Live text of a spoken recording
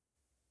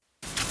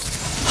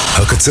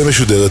הקצה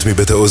משודרת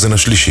מבית האוזן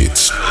השלישית.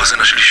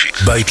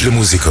 בית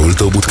למוזיקה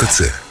ולתרבות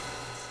קצה.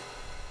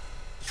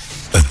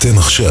 אתם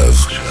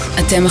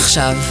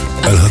עכשיו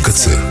על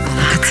הקצה.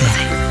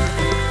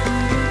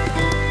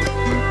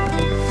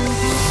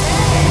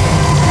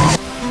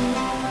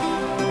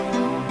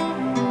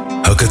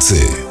 הקצה,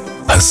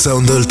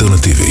 הסאונד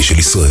האלטרנטיבי של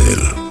ישראל.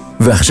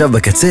 ועכשיו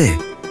בקצה,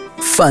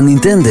 Fun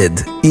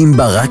Intended עם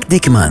ברק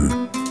דיקמן.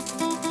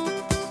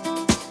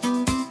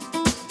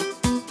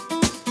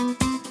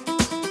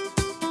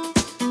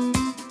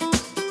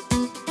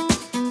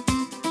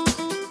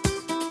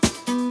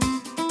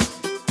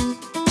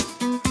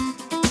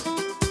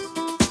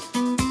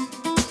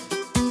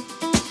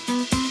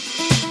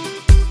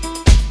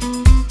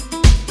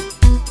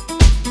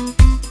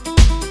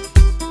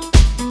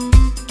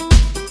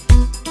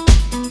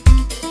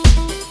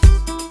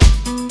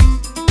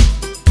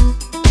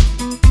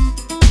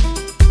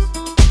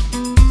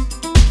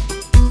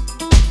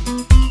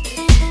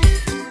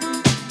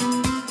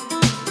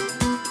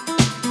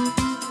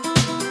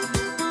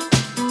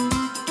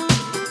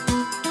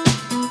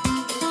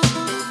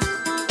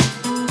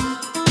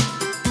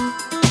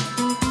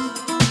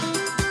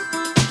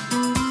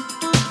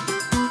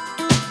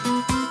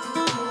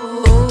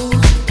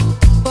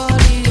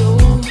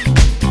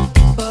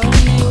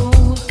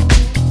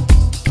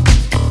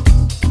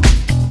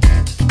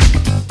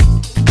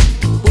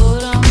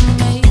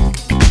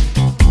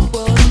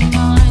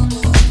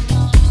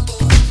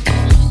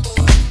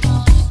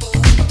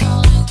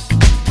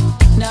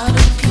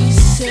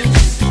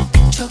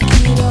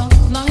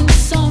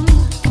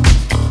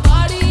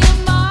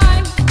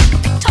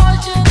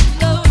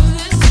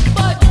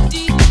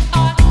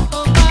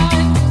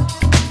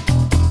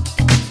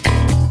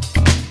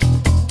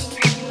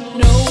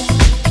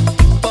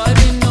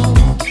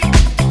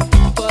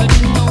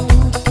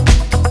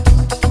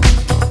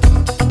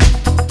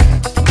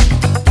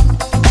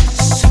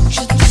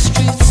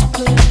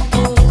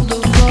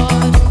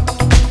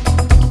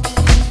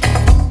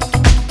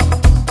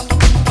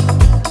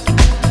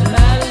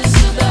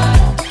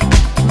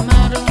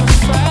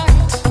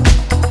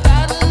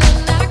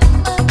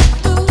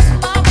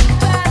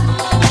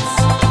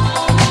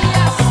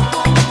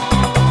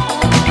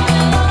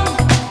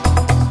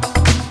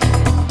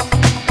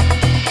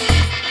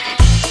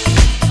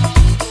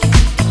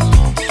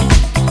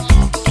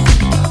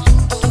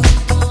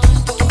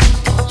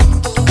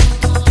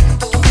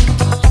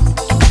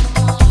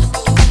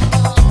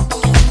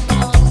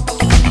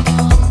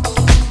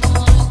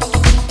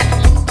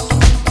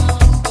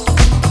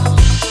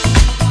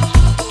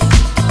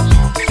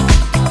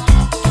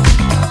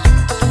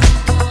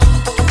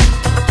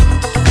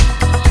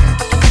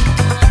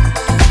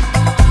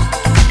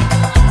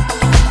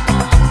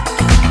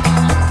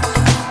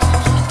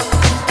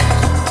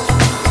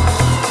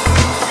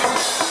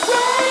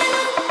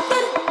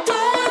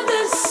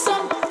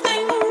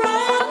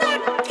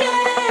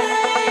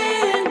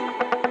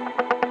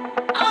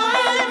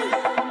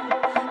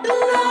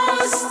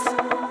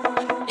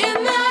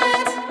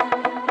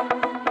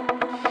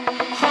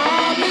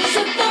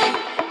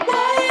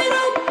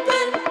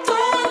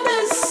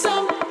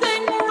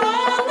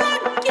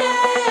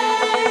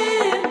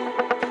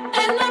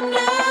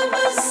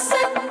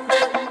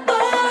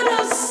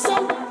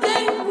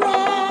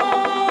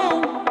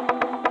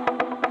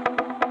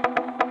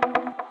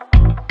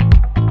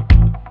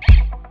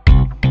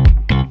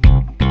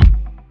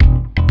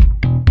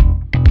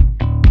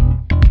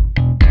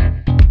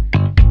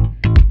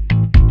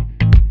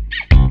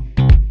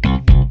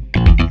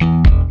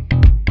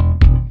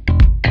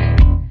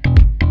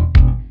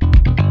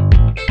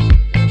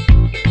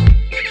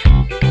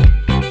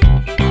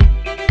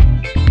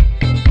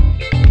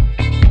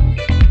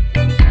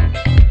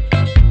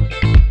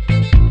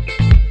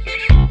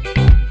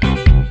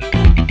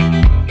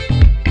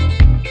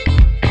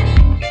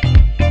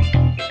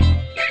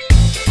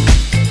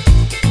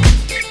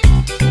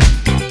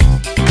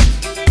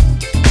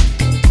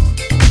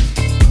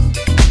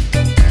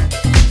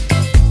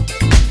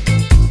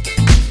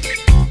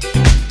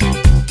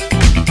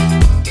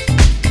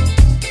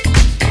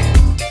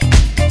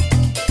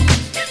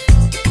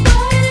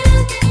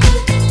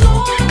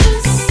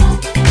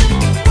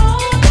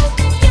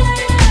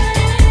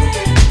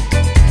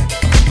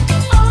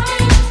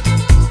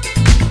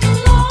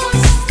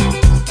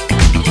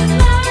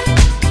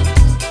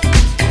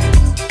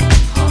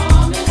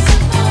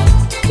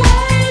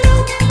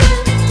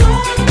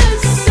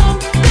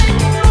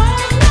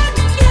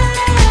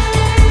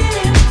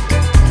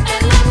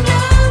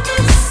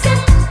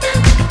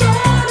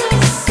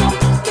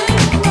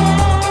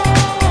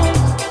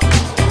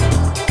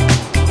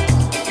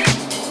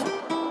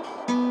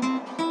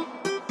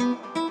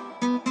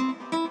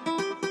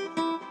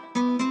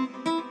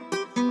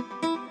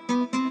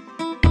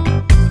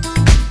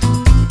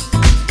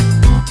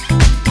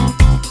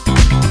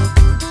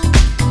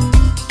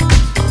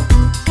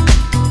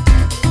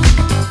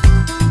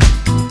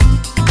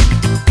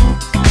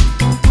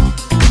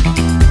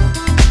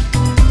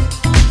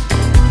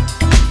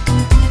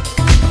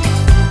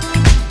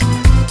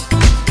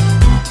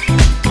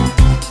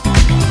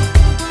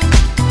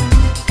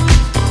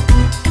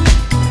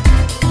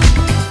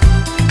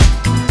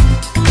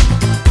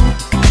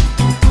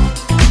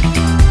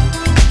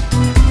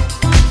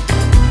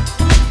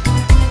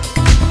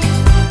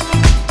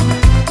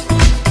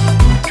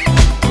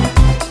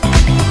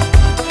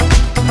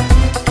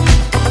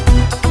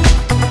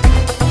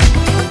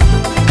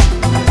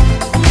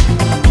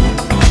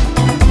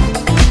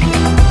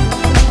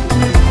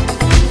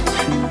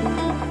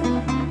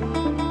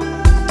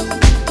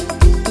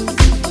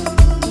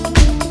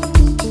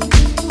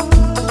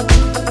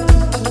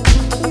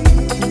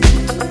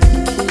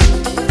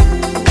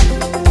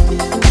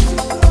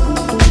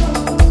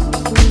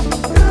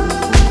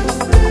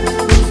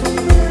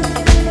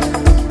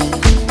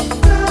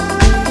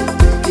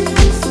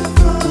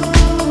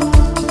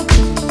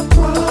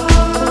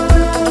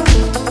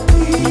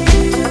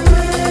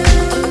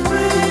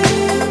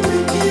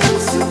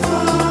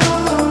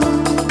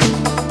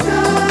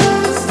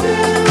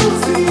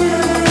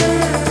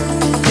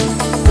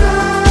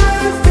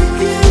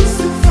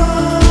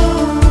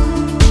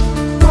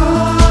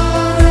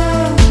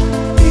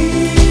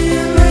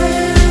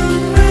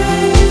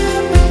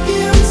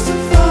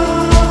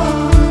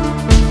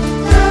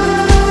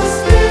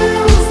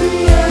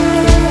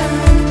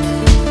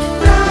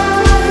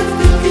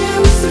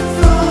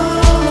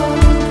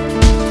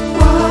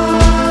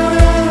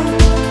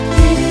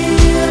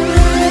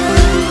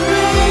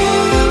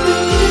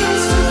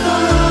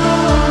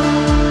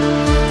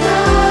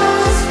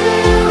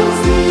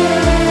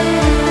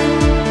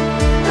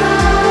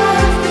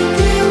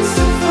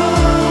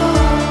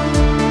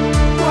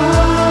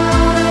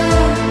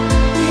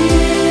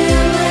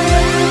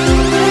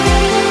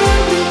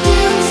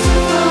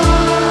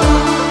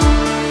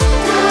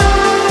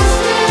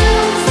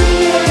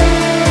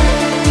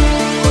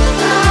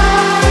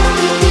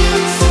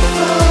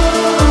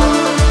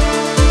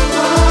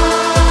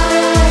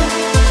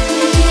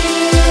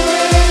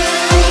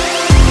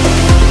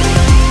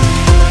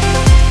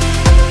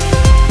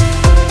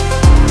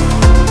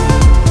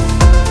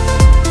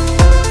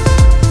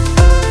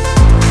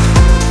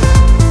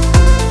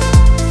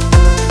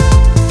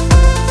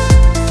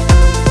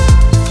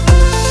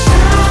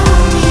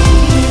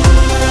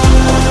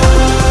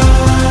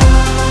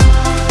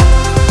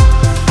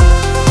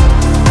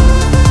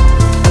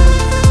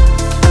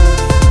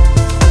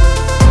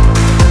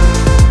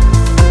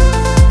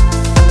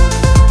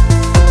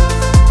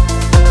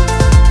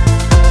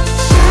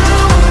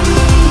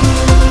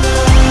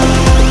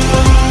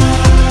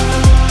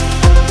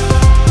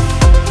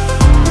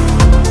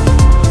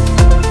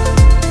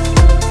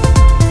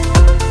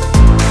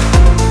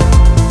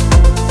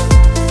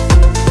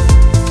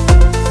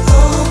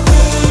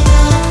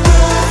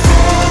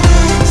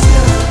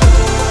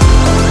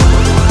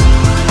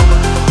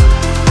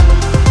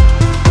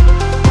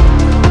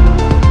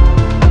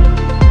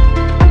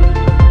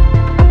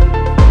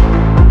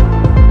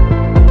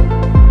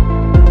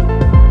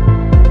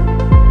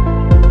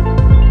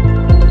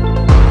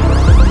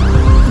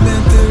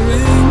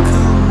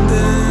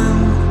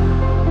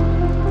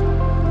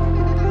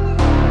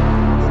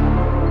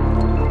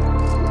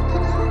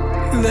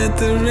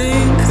 the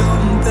rain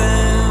come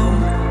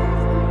down.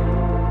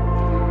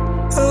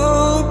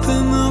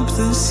 Open up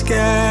the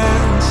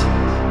skies.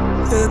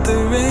 Let the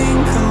rain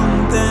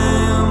come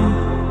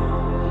down.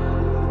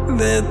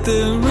 Let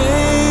the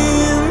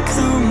rain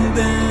come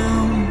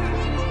down.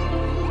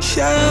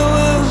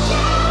 Shower,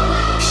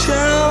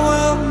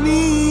 shower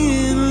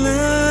me in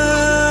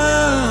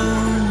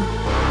love.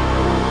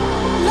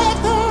 Let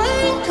the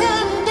rain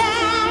come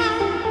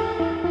down.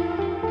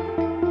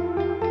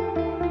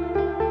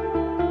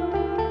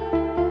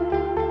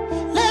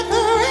 Let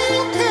the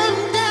rain come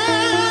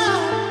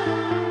down.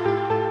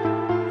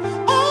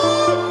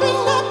 Open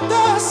up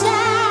the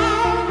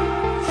sky.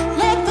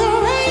 Let the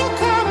rain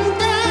come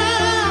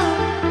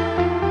down.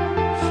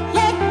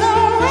 Let the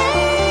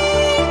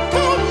rain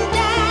come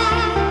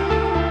down.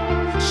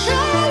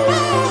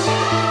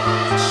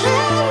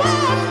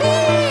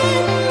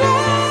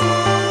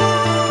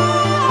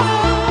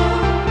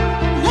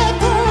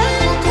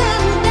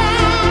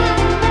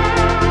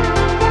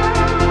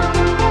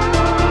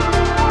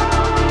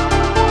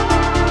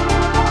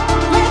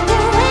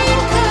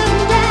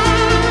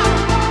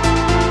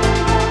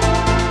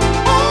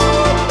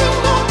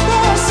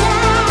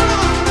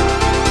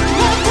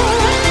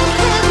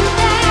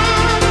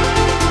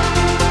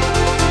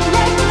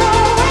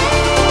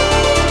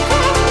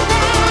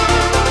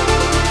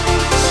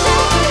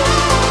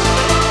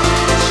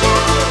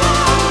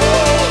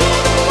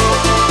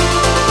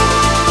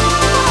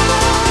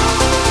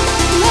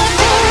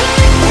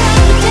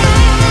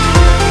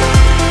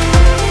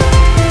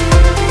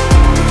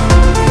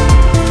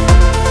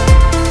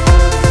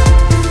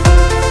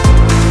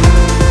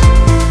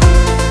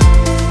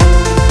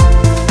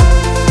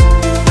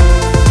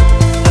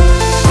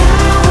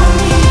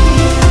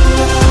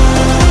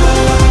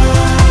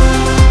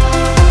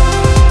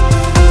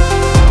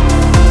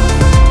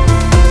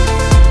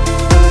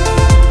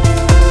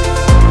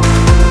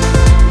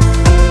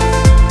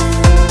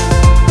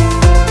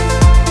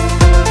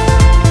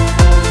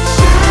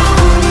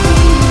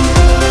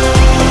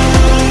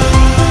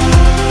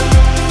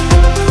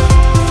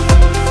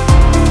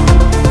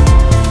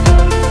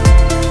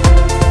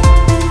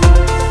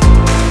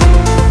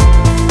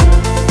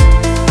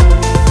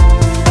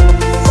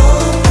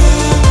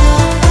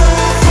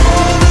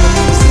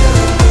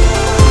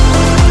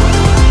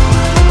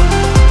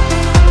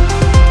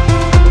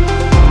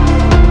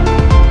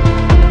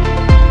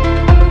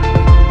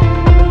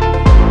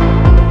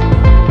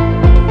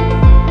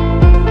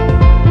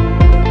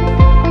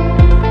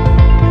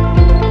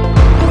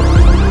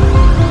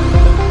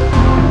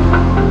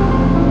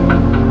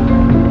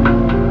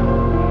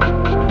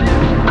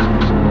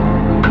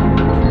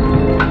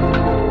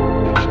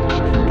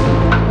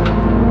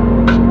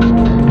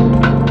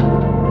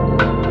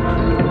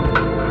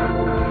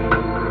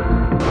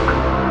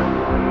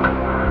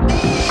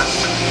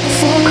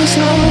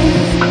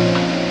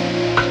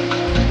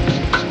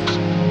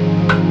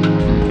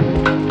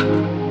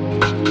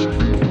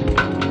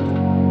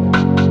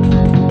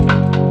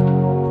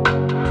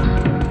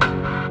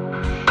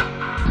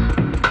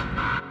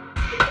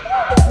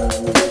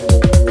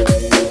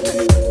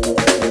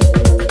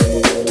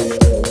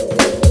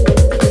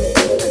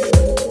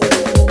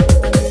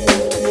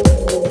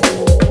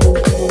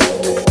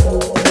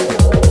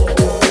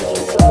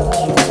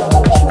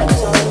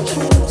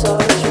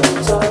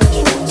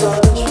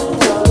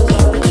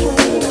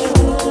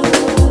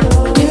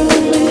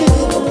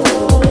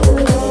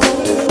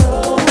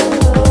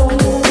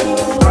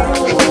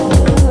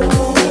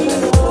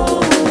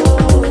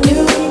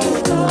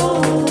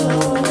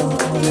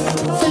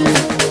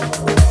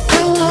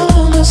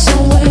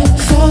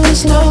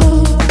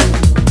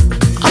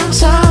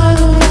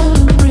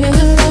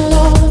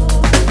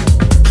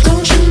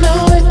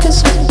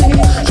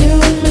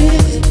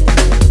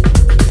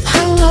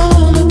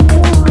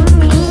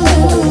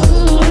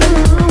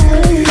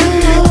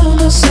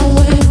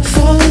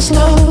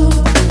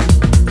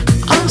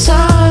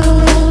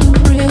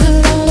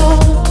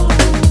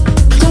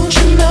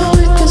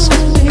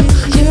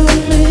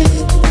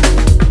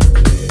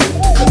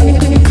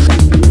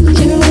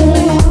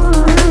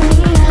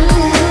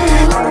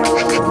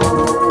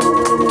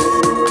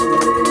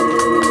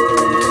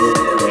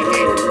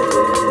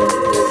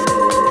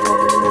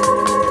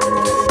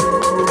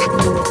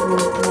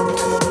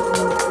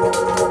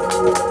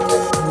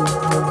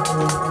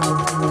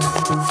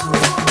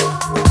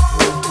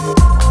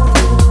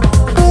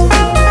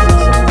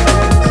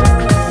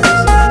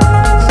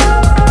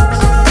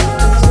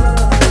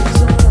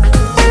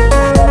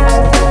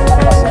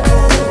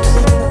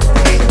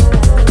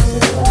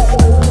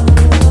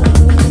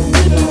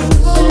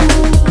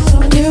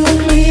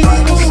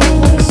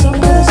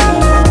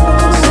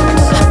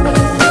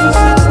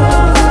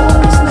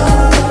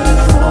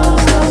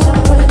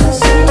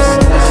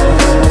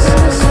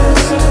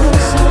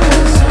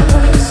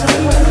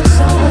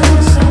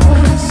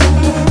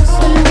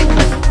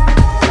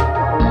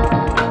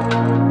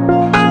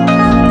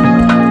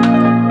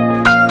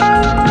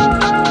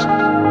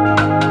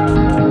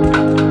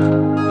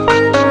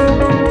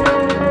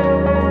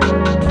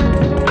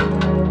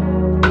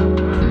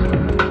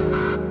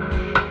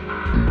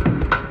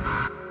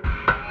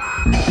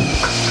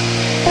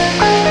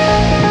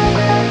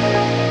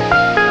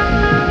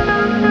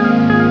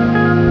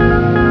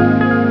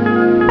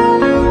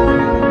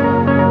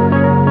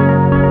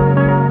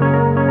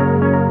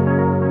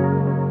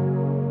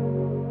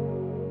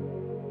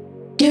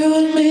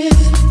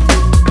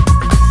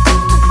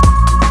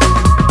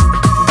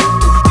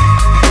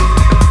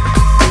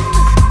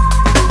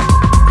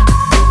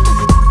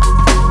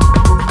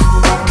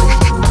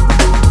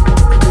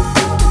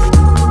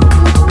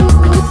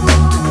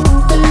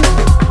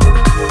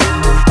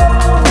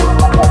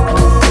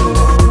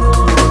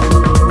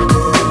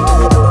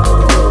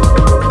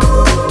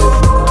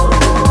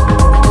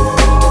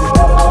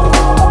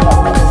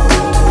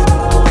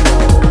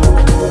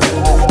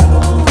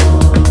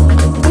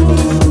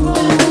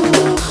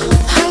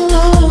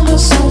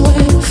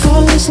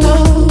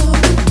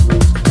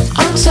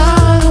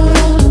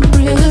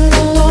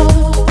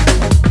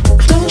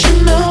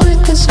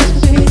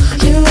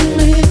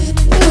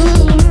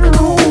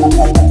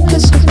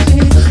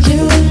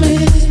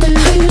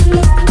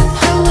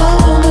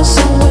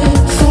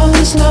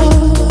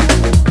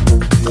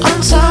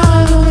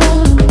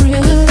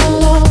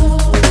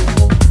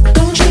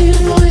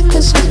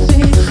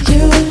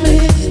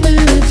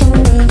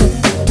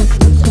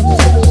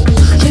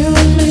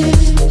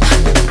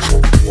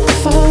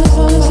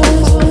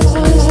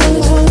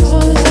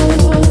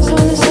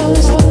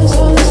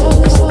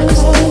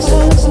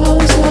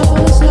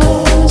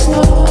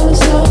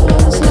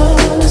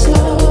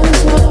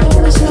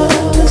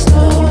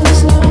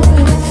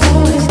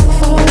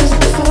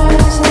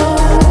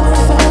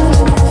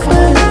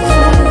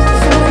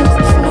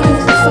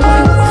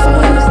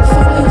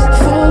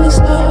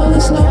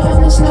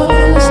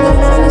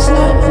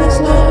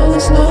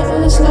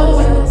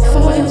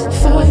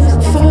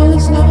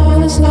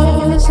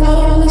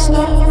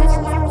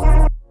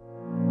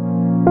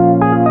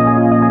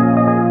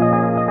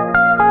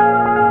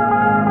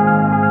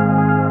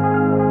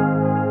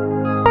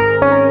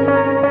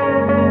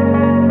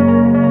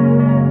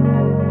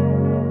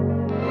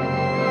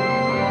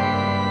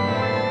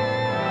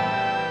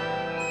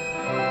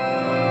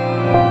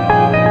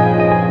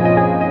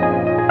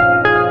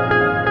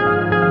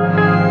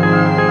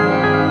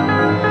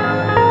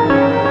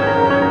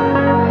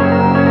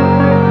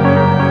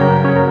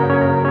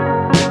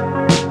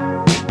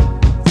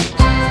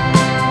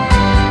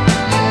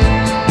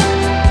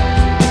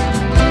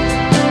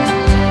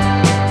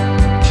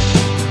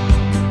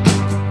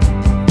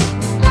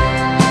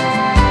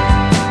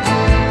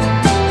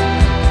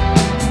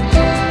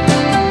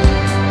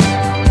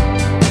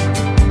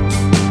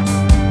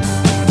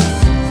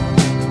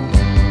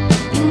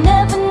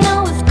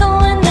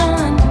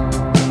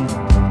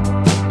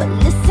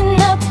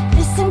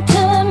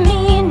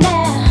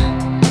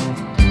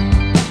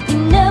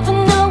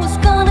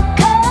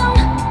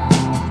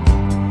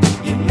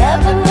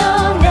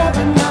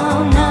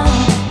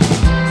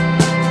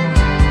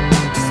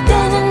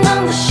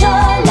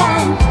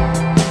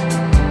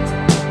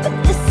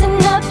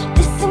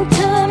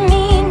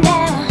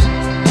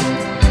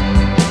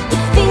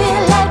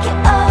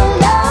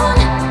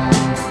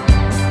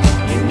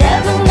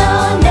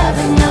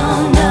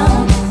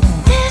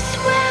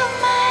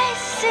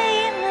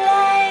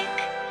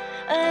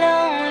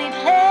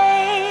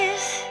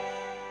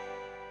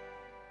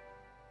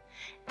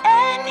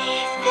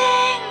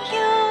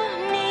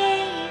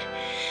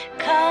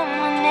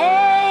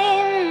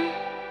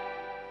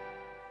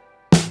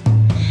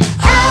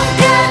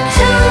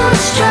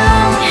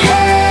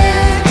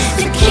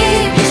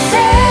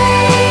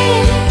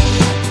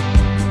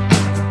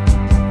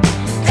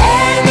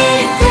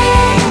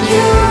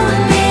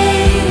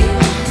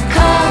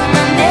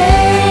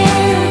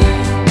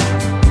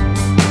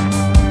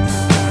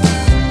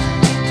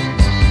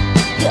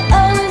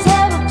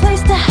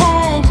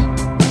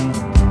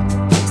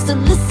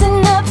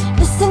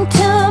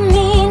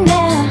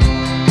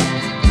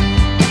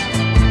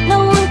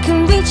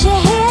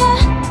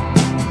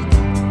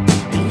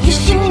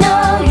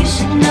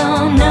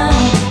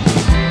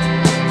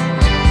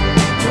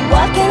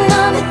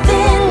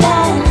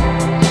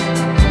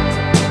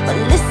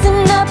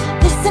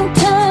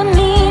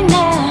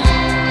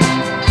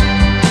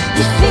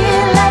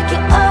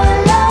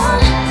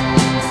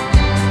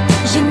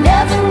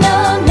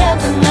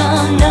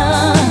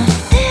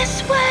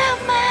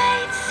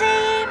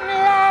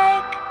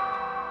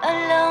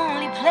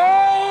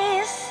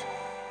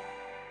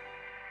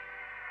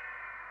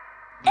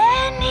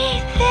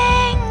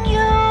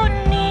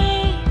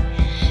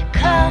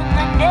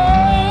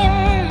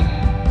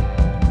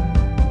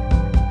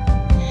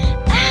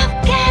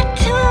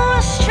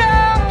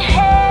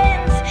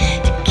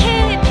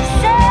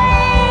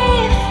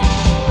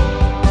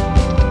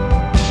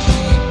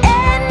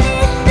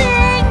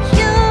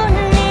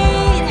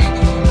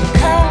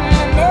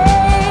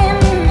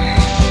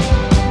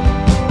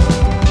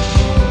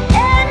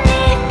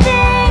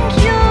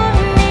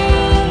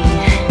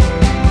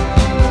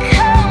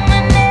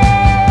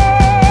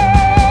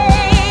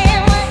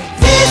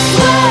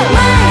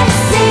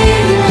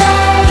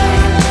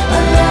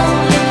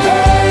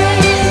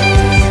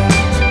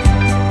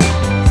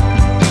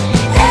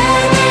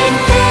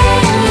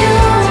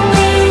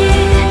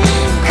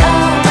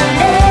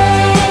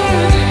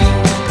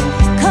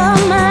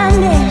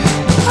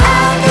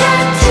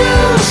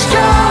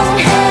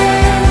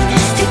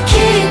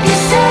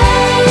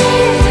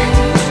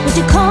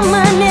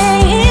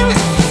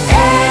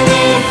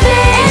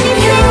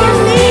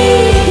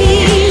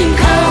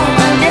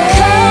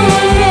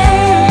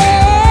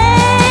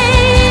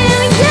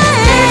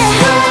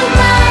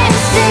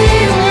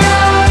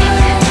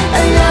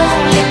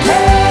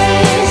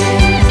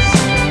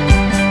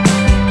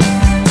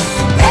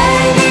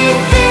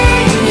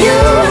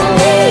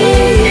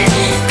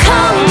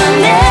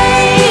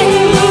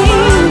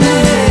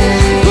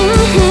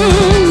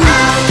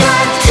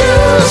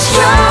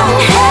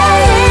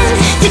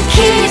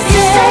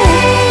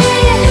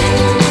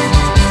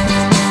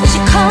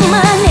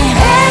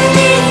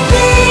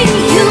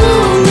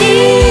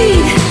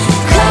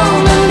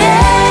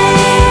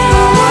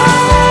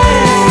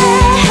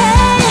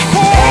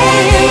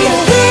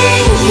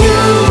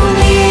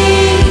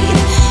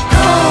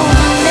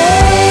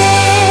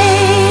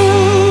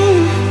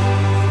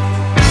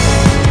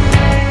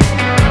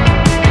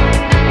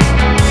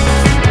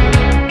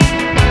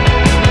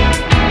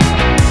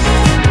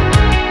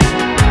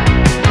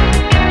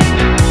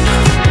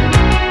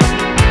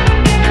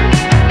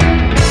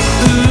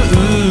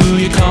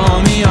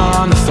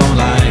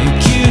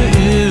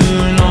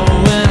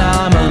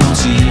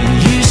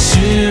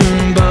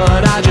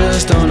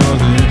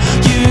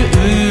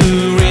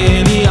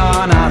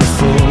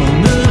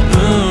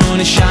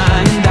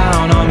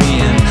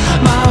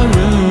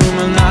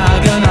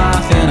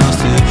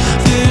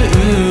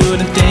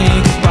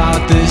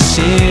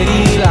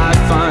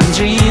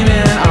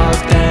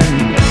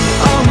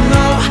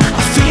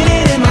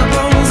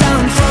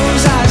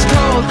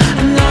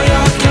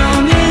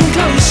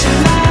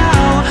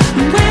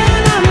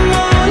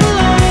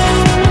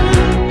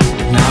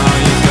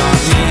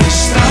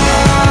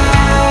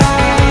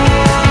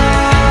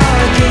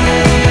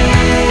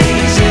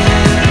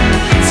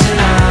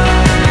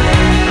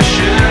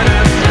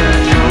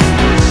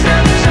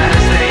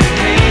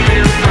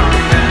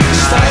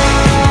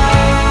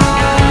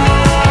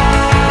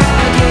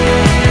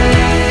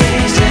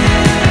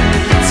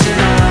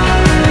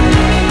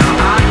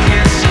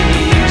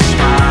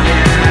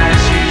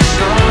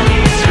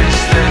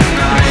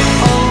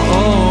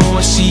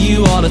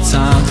 all the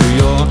time through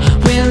your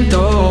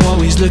window,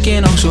 always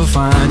looking oh so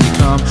fine. You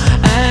come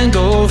and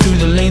go through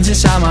the lanes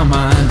inside my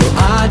mind, but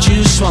I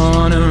just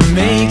wanna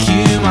make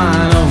you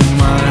mine, oh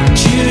mine.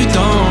 You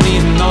don't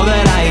even know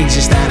that I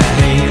exist, and I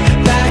hate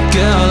that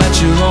girl that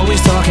you're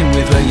always talking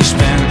with, but you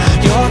spend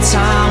your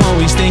time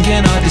always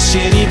thinking of the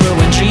city. But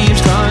when dreams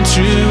come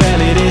true,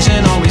 well, it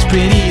isn't always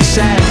pretty. You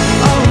say,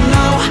 oh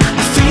no,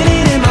 I feel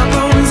it in my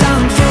bones,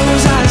 I'm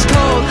froze, ice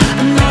cold.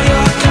 I know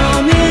you're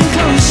coming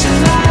closer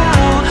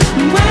now,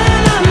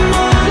 when I'm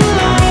all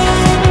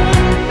alone.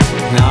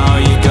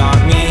 Now you got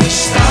me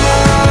stargazing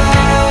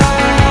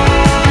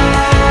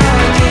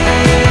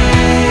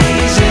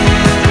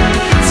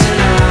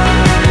tonight.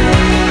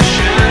 I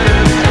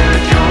should've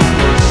heard your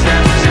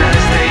footsteps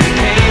as they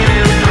came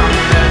in from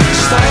the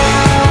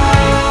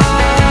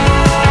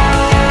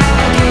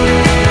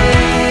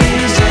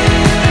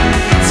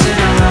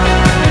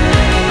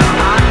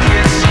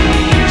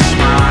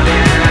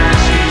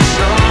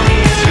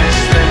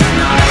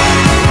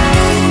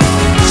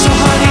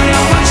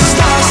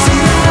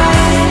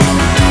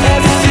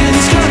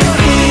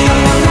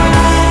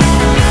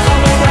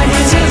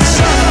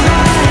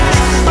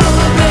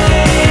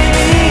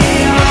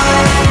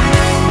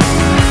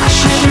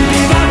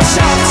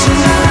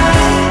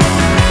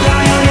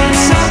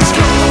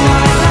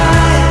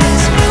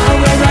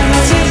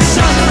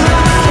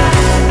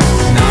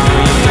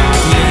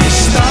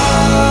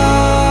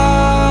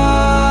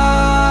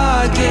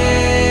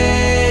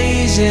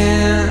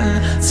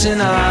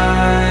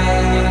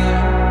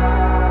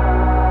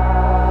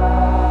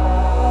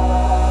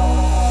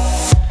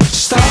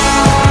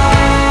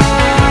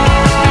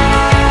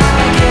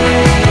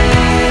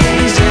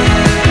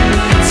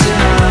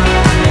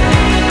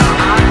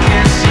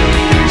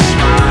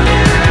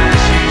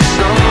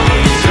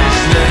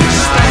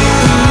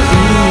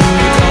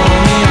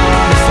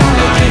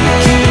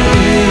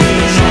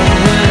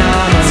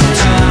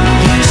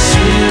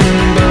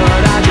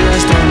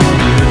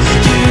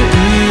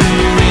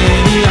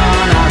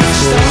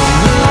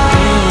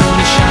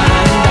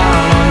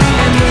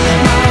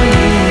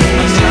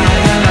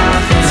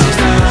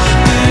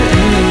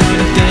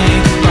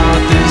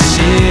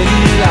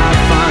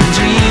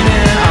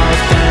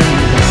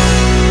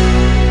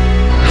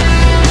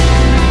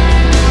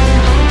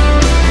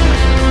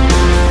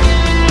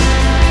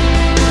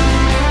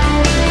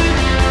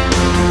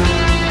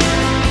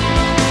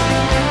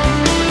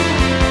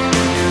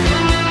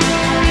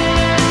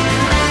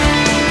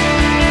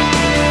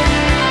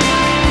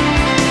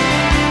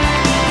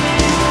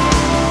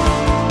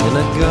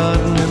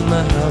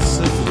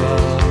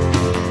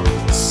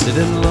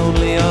Sitting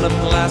lonely on a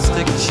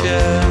plastic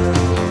chair.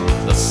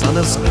 The sun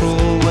is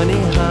cruel when he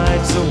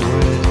hides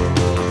away.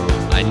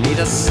 I need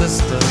a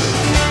sister,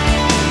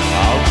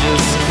 I'll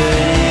just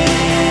stay.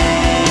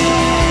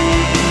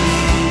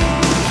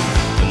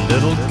 A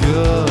little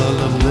girl,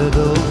 a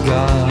little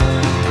guy,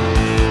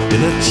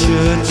 in a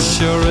church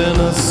or in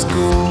a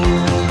school.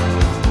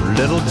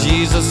 Little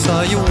Jesus,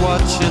 are you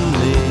watching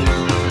me?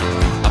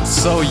 I'm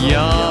so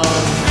young,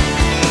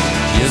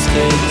 just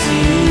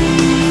 18.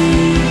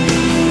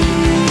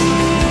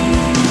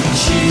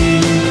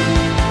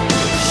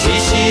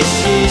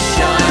 She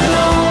shine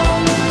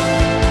on.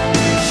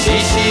 She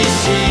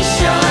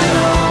shine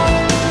on.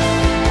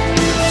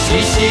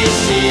 She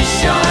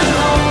shine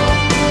on.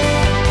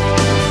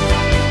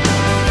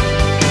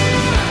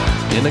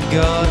 In a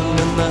garden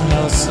in the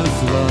house of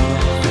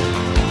love,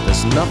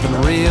 there's nothing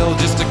real,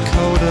 just a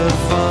coat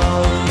of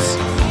arms.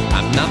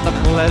 I'm not the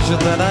pleasure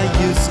that I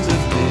used to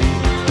be.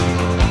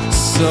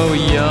 So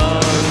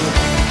young,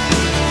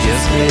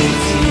 just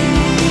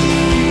 18.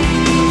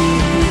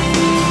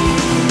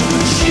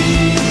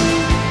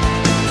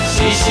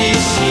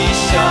 She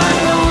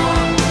shine on.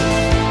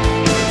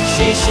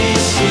 She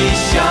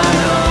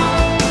shine on.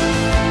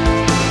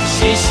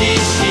 She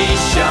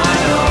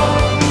shine on.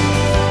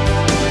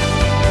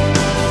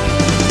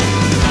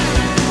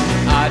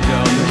 I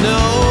don't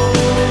know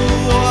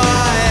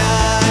why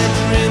I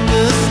dream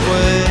this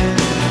way.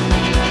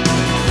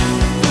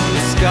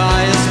 The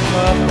sky is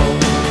purple,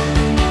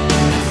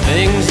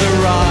 things are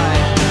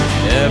right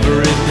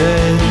every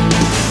day.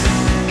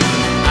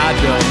 I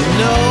don't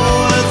know,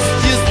 it's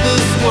just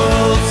this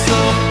world so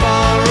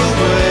far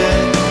away.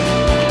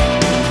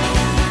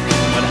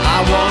 But I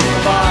won't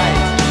fight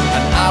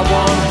and I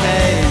won't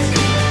hate.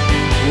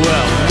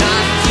 Well,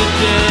 not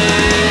today.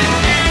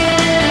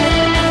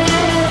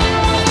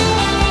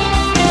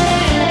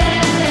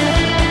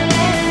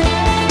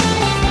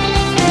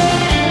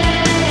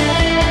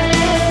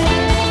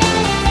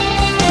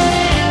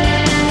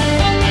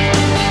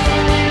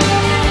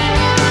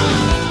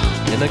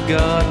 In a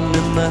garden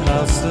in the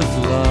house of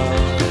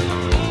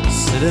love,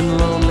 sitting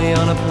lonely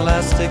on a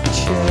plastic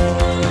chair.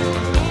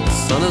 The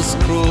sun is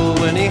cruel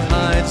when he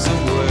hides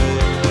away.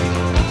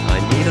 I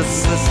need a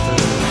sister,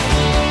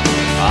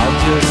 I'll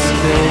just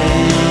stay.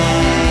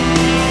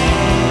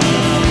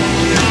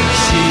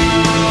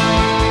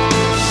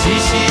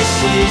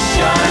 She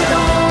shine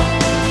on.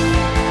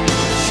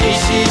 She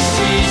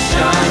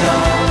shine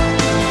on.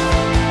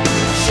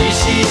 She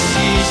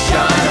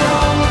shine on.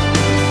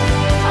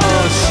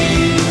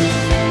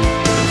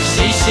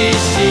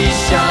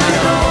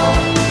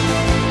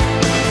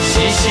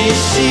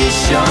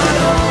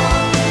 shine on.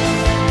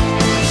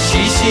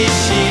 She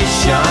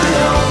shine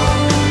on.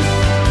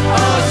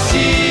 Oh,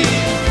 she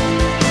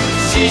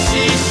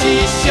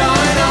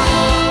shine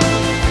on.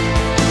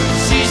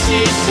 She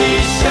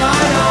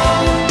shine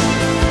on.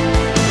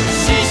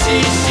 She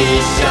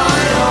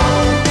shine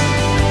on.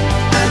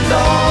 And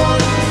on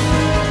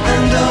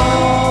and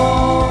on.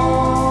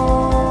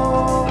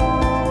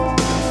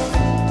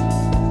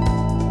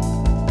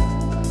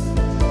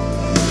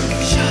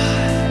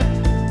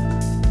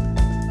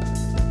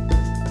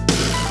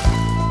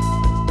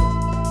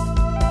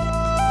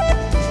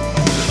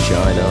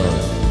 Shine on.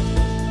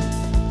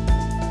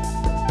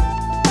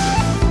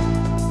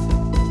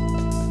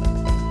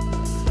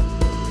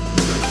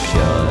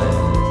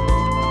 Shine.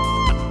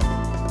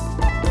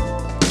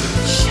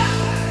 Shine.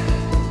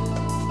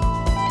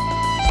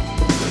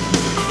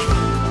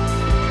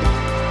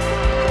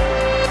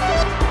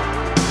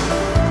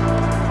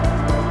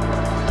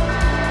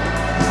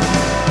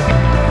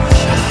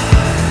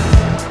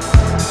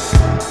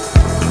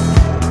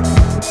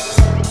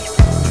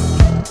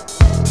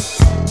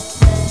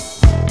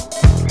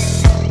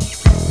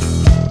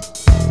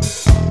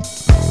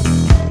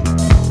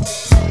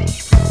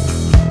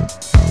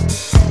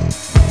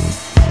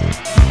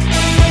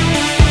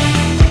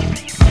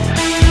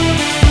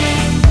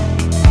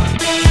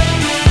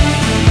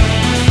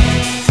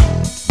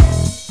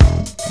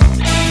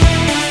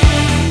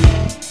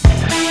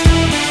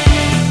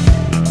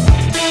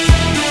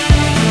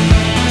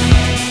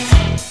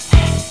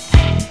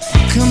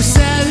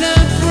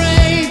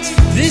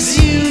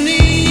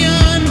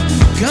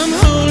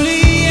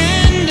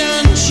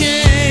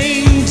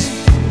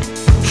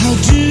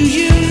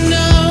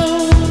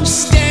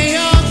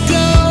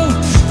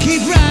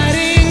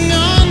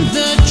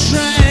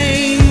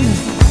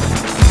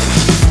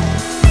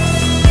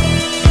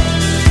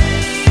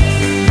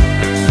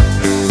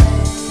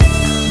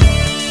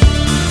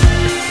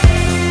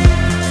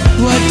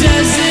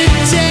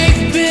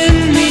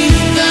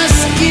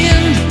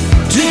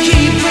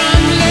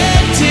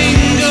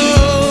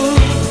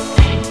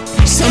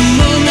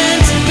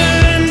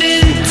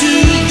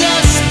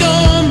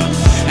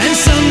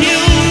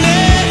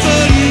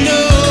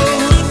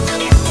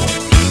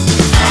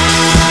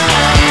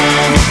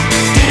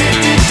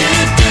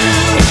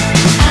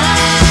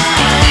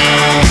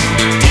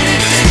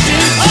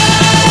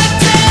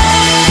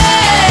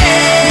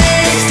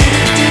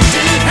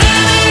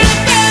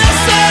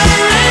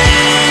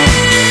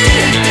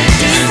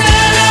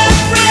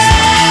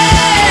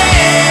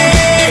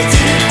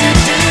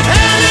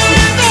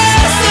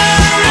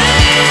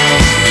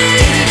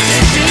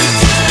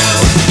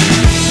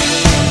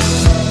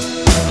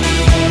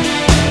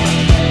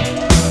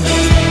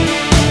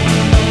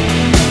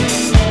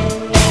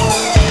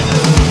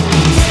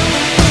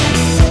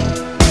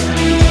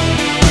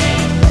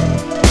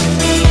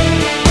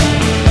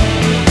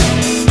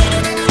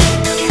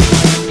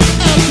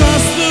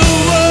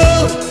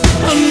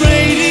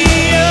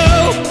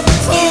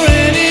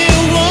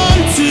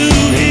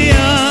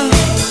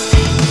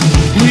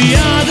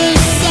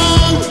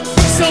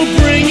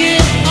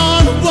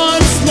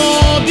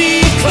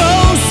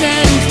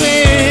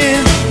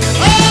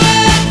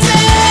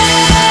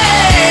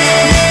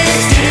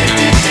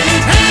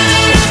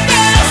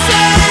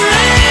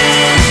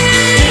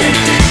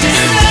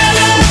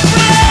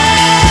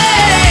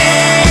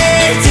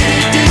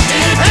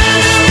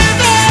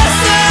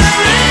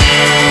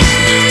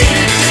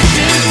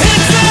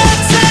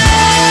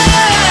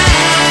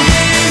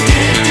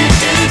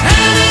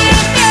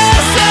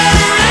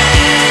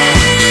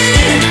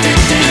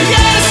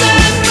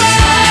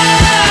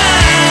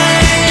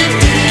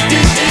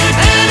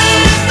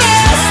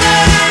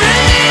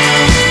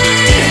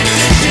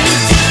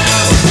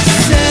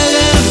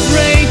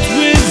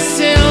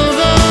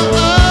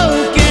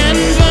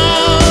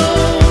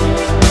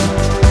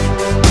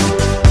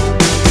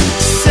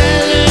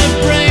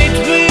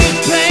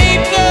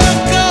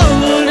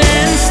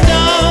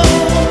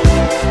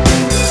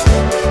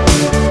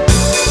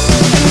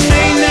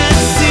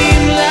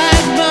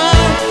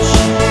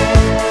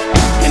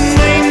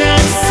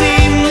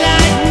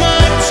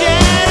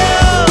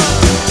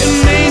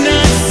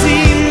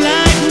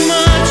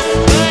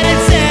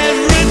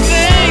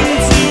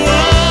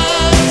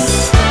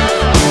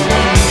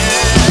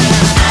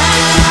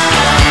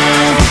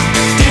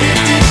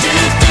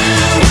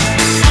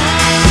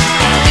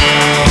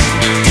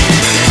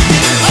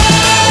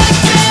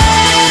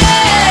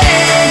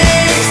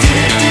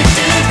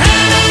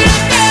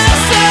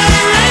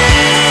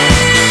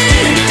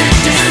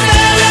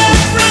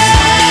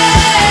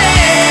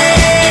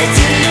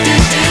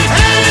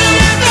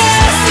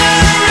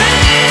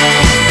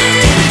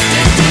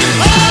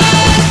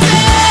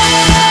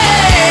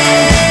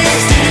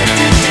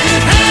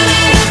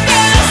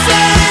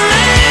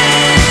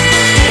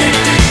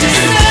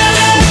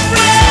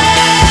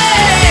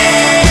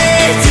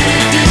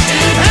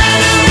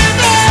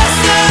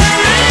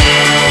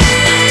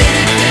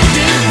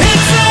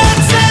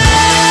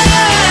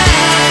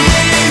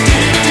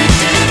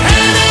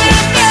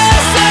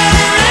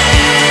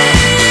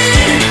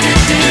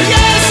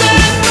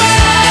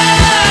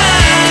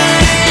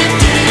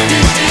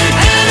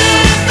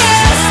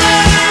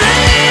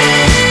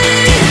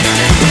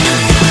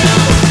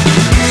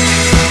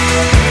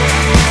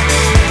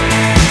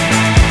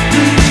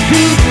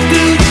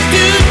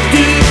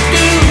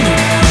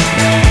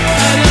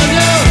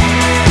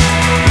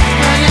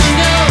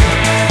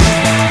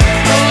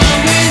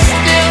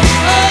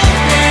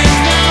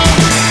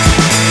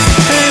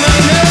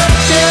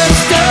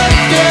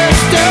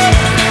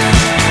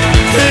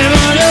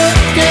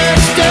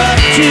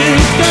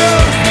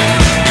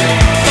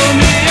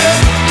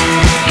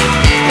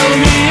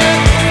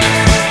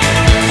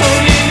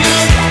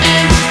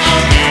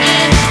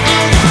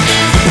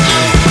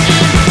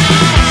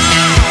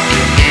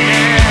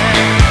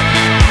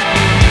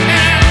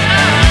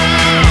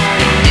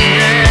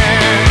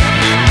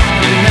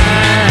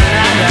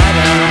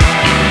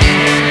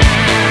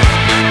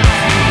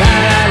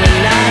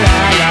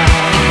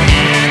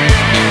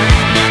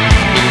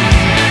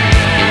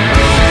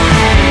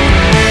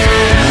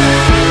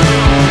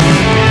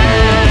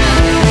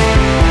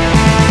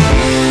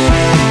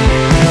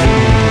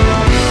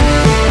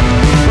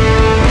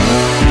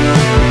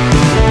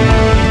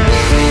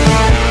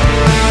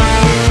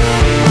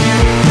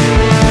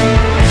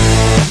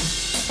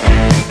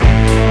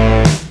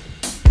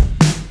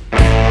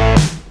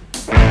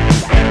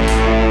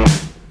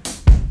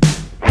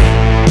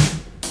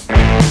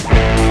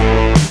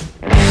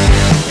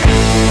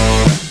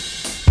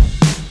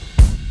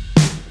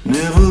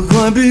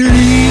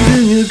 believe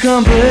in your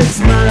complex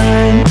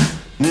mind.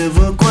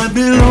 Never quite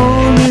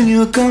belong in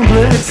your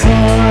complex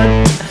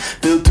heart.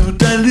 Felt too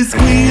tightly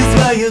squeezed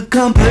by your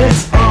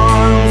complex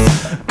arms.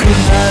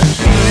 Could not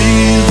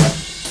breathe.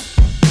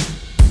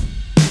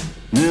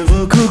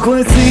 Never could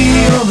quite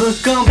see all the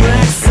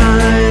complex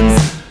signs.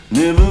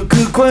 Never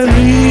could quite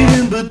read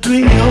in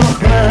between your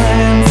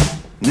lines.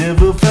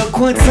 Never felt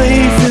quite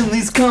safe in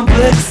these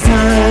complex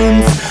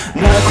times.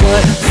 Not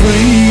quite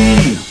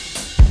free.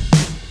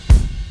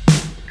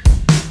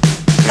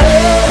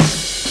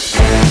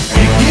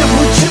 You get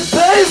what you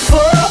pay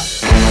for.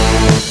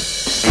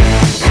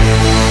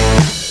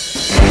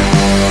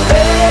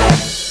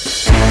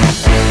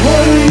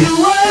 What are you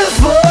waiting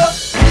for?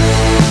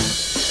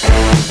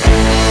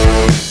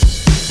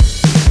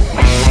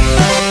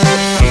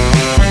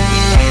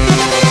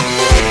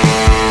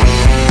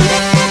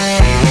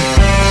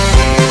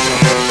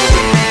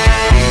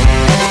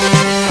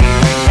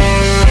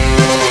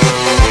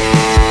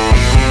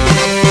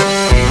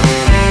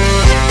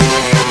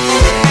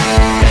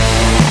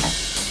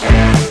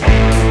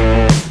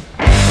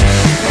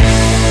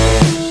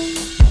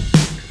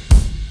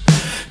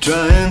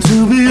 Trying to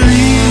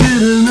believe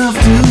it enough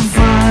to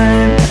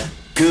find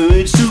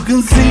courage to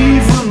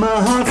conceive when my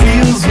heart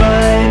feels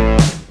right.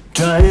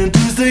 Trying to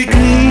stay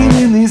clean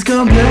in these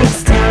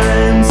complex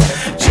times,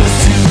 just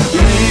to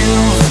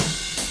live.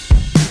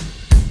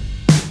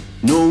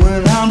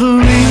 Knowing how to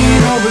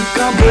read all the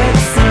complex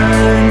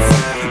signs.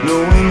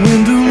 Knowing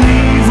when to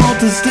leave or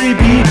to stay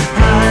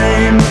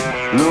behind.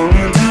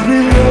 Longing to be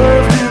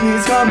loved in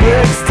these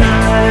complex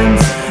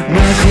times.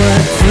 Not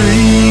quite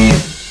free.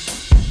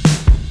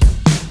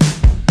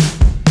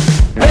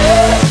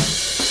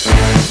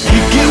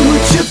 You get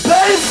what you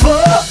pay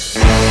for.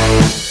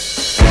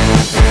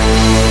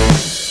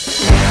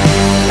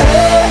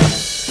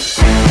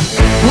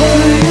 What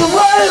are you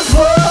waiting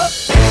for?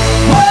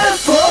 Waiting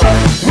for?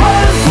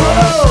 Waiting for?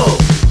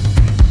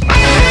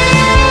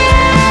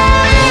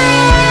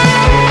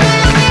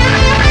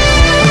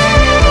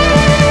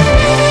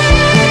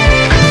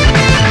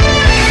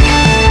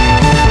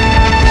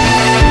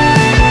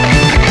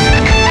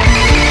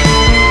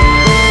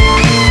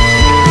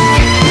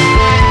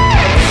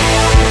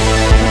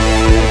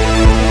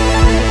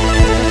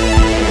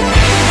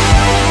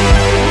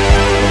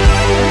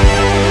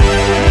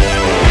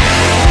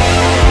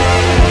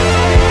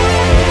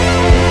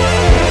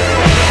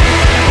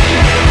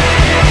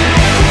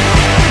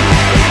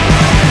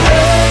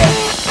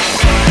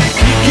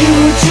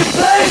 You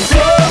pay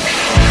for.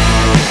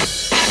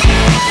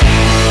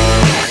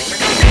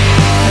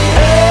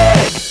 Hey,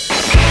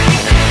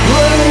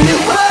 what are you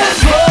waiting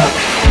for?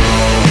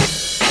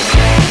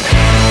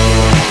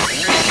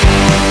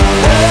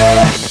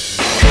 Hey,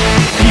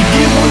 you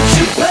get what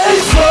you pay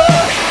for.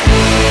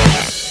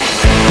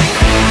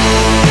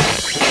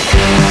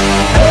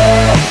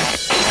 Hey,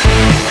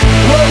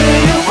 what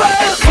are you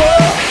waiting for?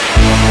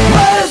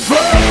 Waiting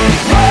for,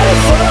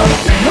 waiting for,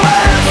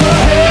 waiting for.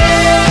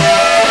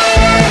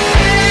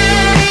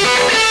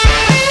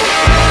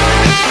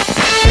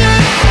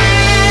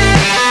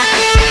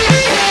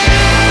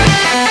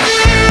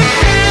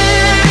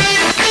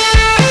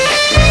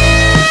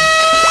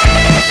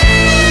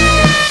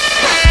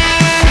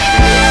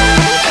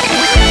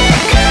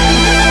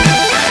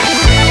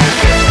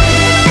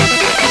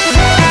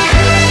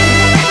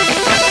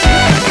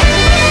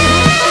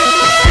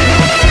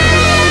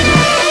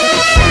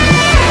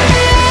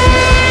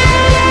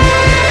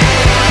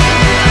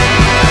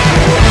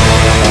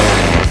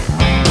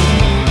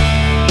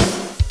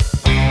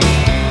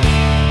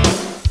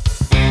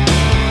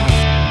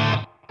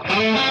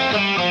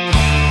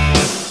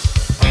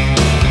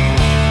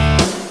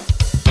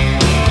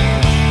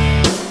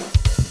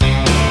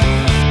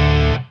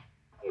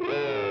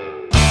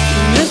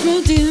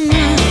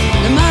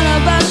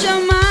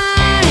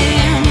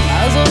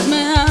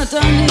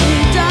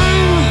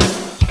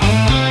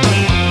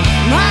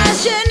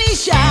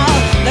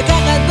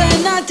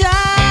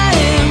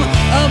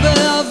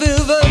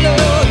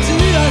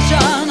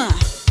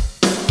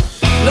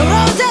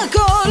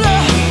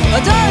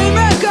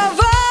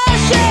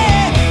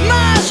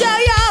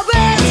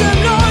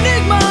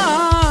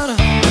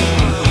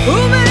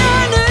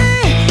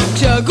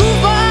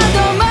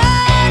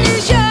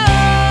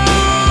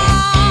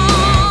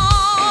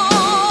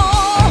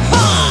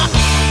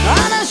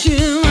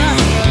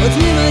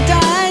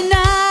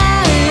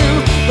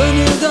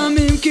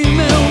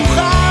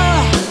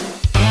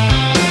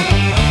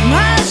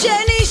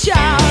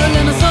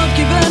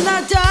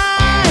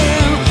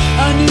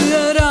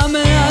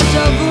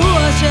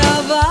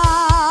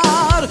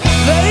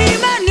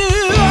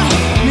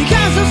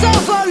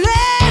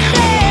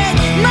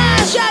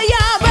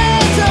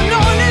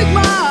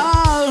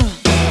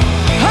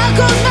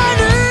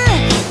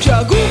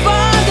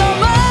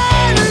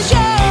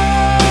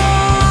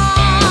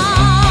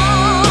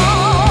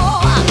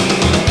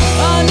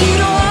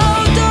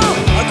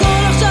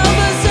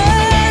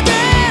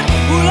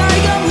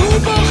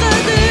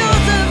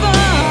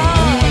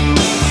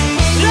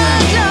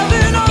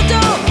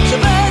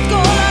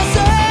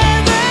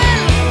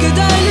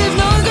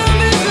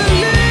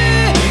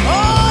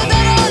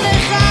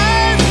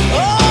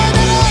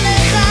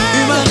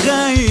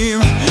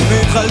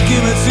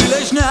 מחלקים אצלי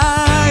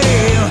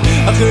לשניים,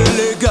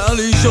 החלק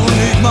הראשון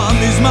נגמר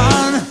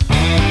מזמן,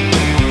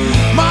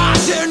 מה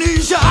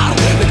שנשאר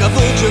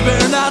לכבוד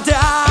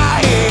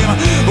שבינתיים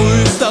הוא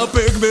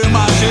יסתפק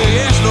במה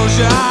שיש לו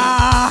שם.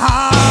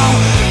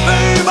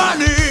 ואם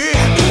אני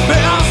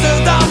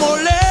באמסטרדם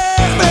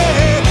הולך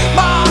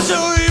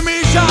ומשהו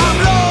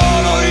משם לא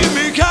רואים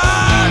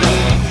מכאן,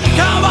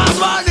 כמה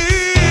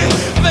זמני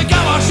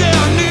וכמה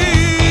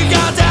שאני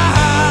קטן.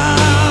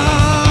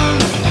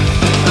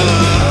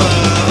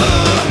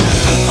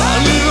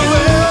 אני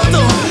רואה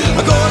אותו,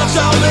 הכל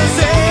עכשיו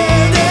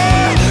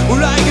בסדר,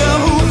 אולי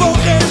גם הוא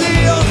פוחד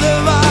להיות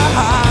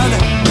לבד,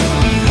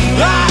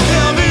 רק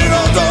להבין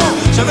אותו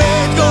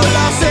שווה את כל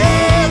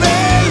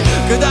הסבל,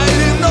 כדאי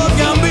לבנות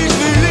גם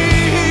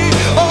בשבילי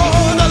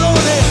עוד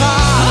אלון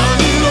אחד.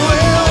 אני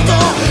רואה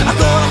אותו,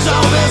 הכל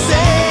עכשיו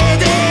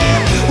בסדר,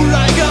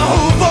 אולי גם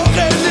הוא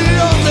פוחד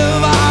להיות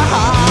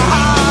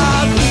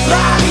לבד,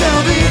 רק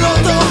להבין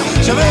אותו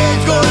שווה את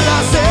כל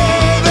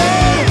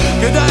הסבל,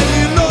 כדאי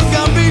לבנות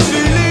גם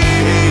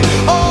בשבילי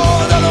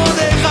עוד אלון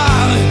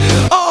אחד,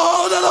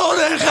 עוד אלון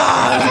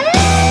אחד.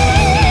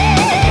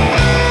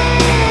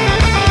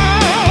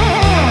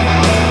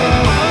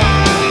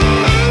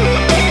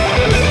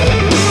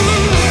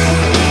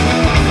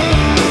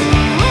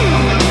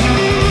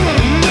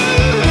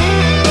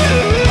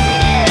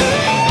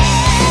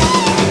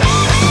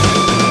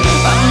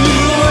 אני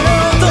רואה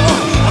אותו,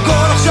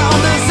 הכל עכשיו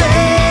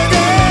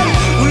בסדר,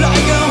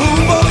 אולי גם הוא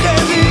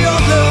פוחד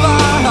להיות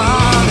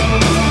לבד,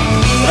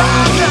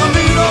 רק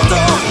להבין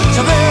אותו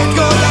שווה את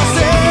כל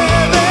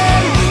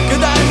הסבל,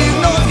 כדאי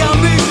לבנות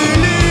גם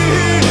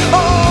בשבילי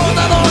עוד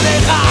אלון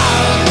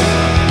אחד,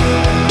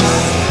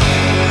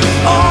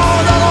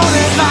 עוד אלון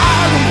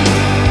אחד,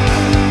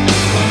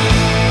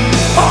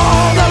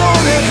 עוד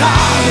אלון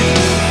אחד,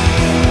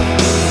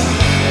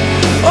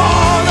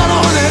 עוד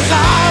אלון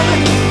אחד,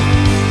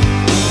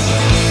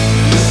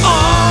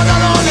 עוד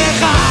אלון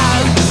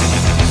אחד,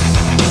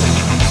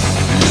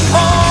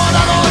 עוד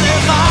אלון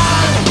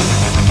אחד,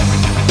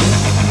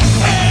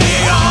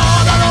 היי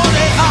עוד אלון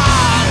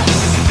אחד,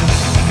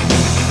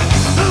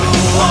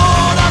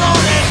 עוד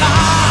אלון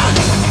אחד.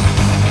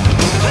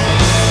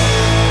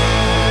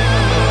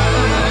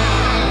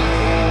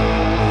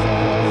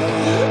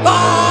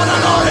 עוד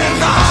אלון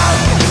אחד,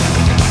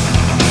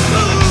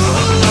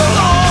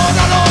 עוד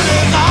אלון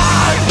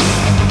אחד,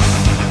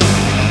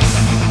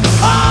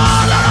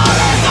 עוד אלון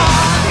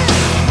אחד,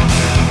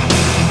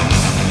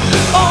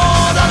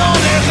 עוד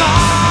אלון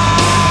אחד.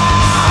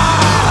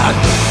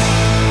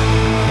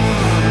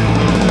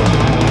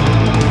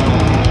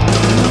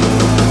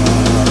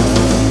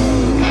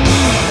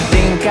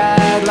 Think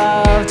I'd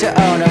love to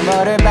own a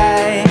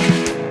motorbike.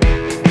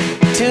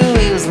 Two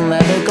wheels and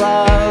leather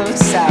gloves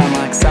sound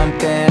like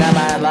something I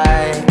might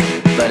like,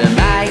 but it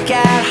might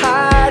get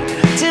hard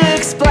to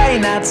explain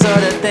that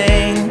sort of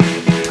thing.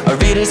 A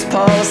reader's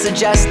poll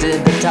suggested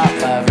the top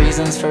 5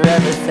 reasons for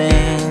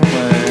everything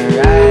were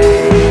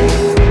right.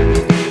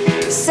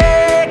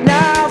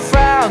 Signal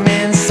from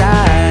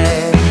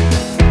inside,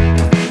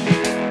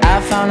 I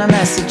found a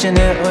message and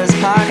it was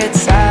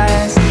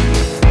pocket-sized.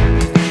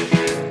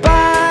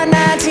 By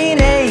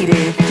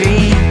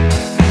 1983,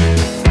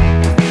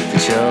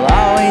 but you'll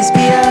always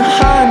be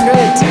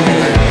 100 to me.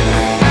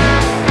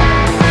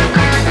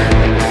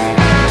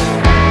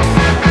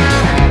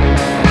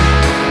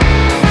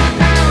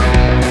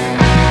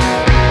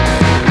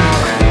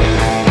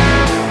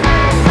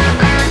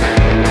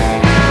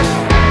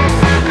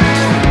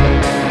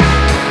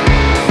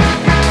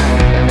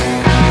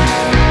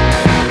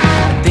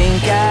 I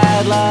think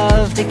I'd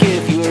love to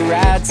give you a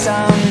ride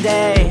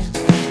someday.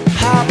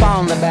 Hop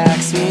on the back,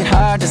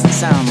 sweetheart, doesn't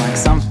sound like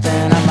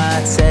something I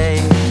might say,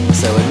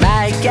 so it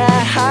might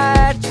get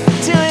hard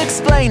to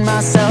explain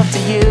myself to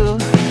you.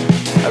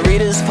 A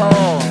reader's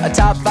poll, a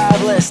top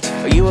 5 list,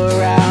 are you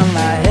around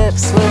my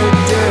hips would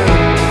do.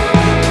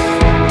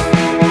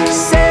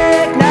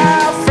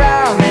 Signal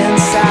from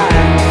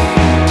inside,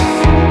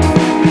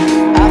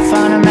 I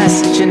found a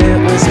message and it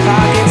was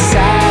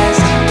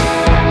pocket-sized.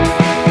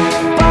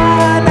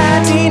 By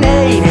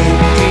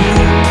 1983,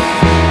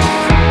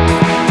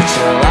 but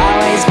you'll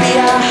always be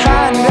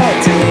 100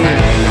 to me.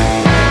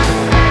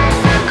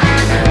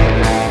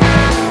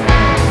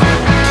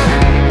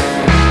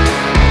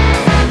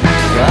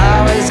 You'll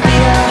always be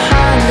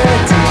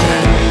 100 to me.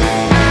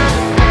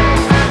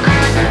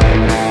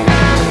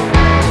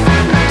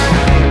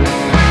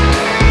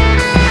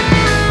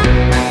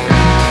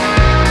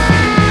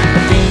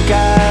 I think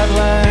I've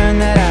learned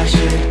that I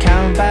should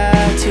count by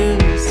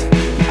 2s.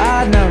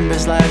 Odd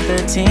numbers like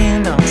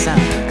 13 don't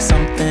sound like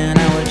something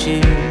I would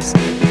use,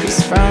 'cause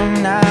from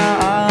now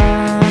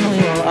on we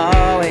will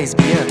always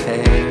be a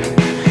pair,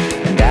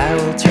 and I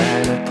will try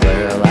to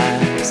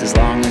pluralize as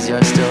long as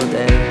you're still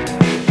there.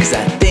 'Cause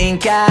I think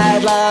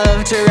I'd love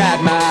to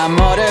ride my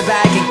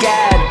motorbike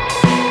again.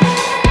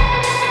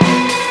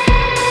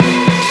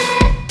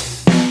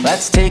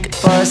 Let's take it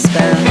for a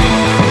spin.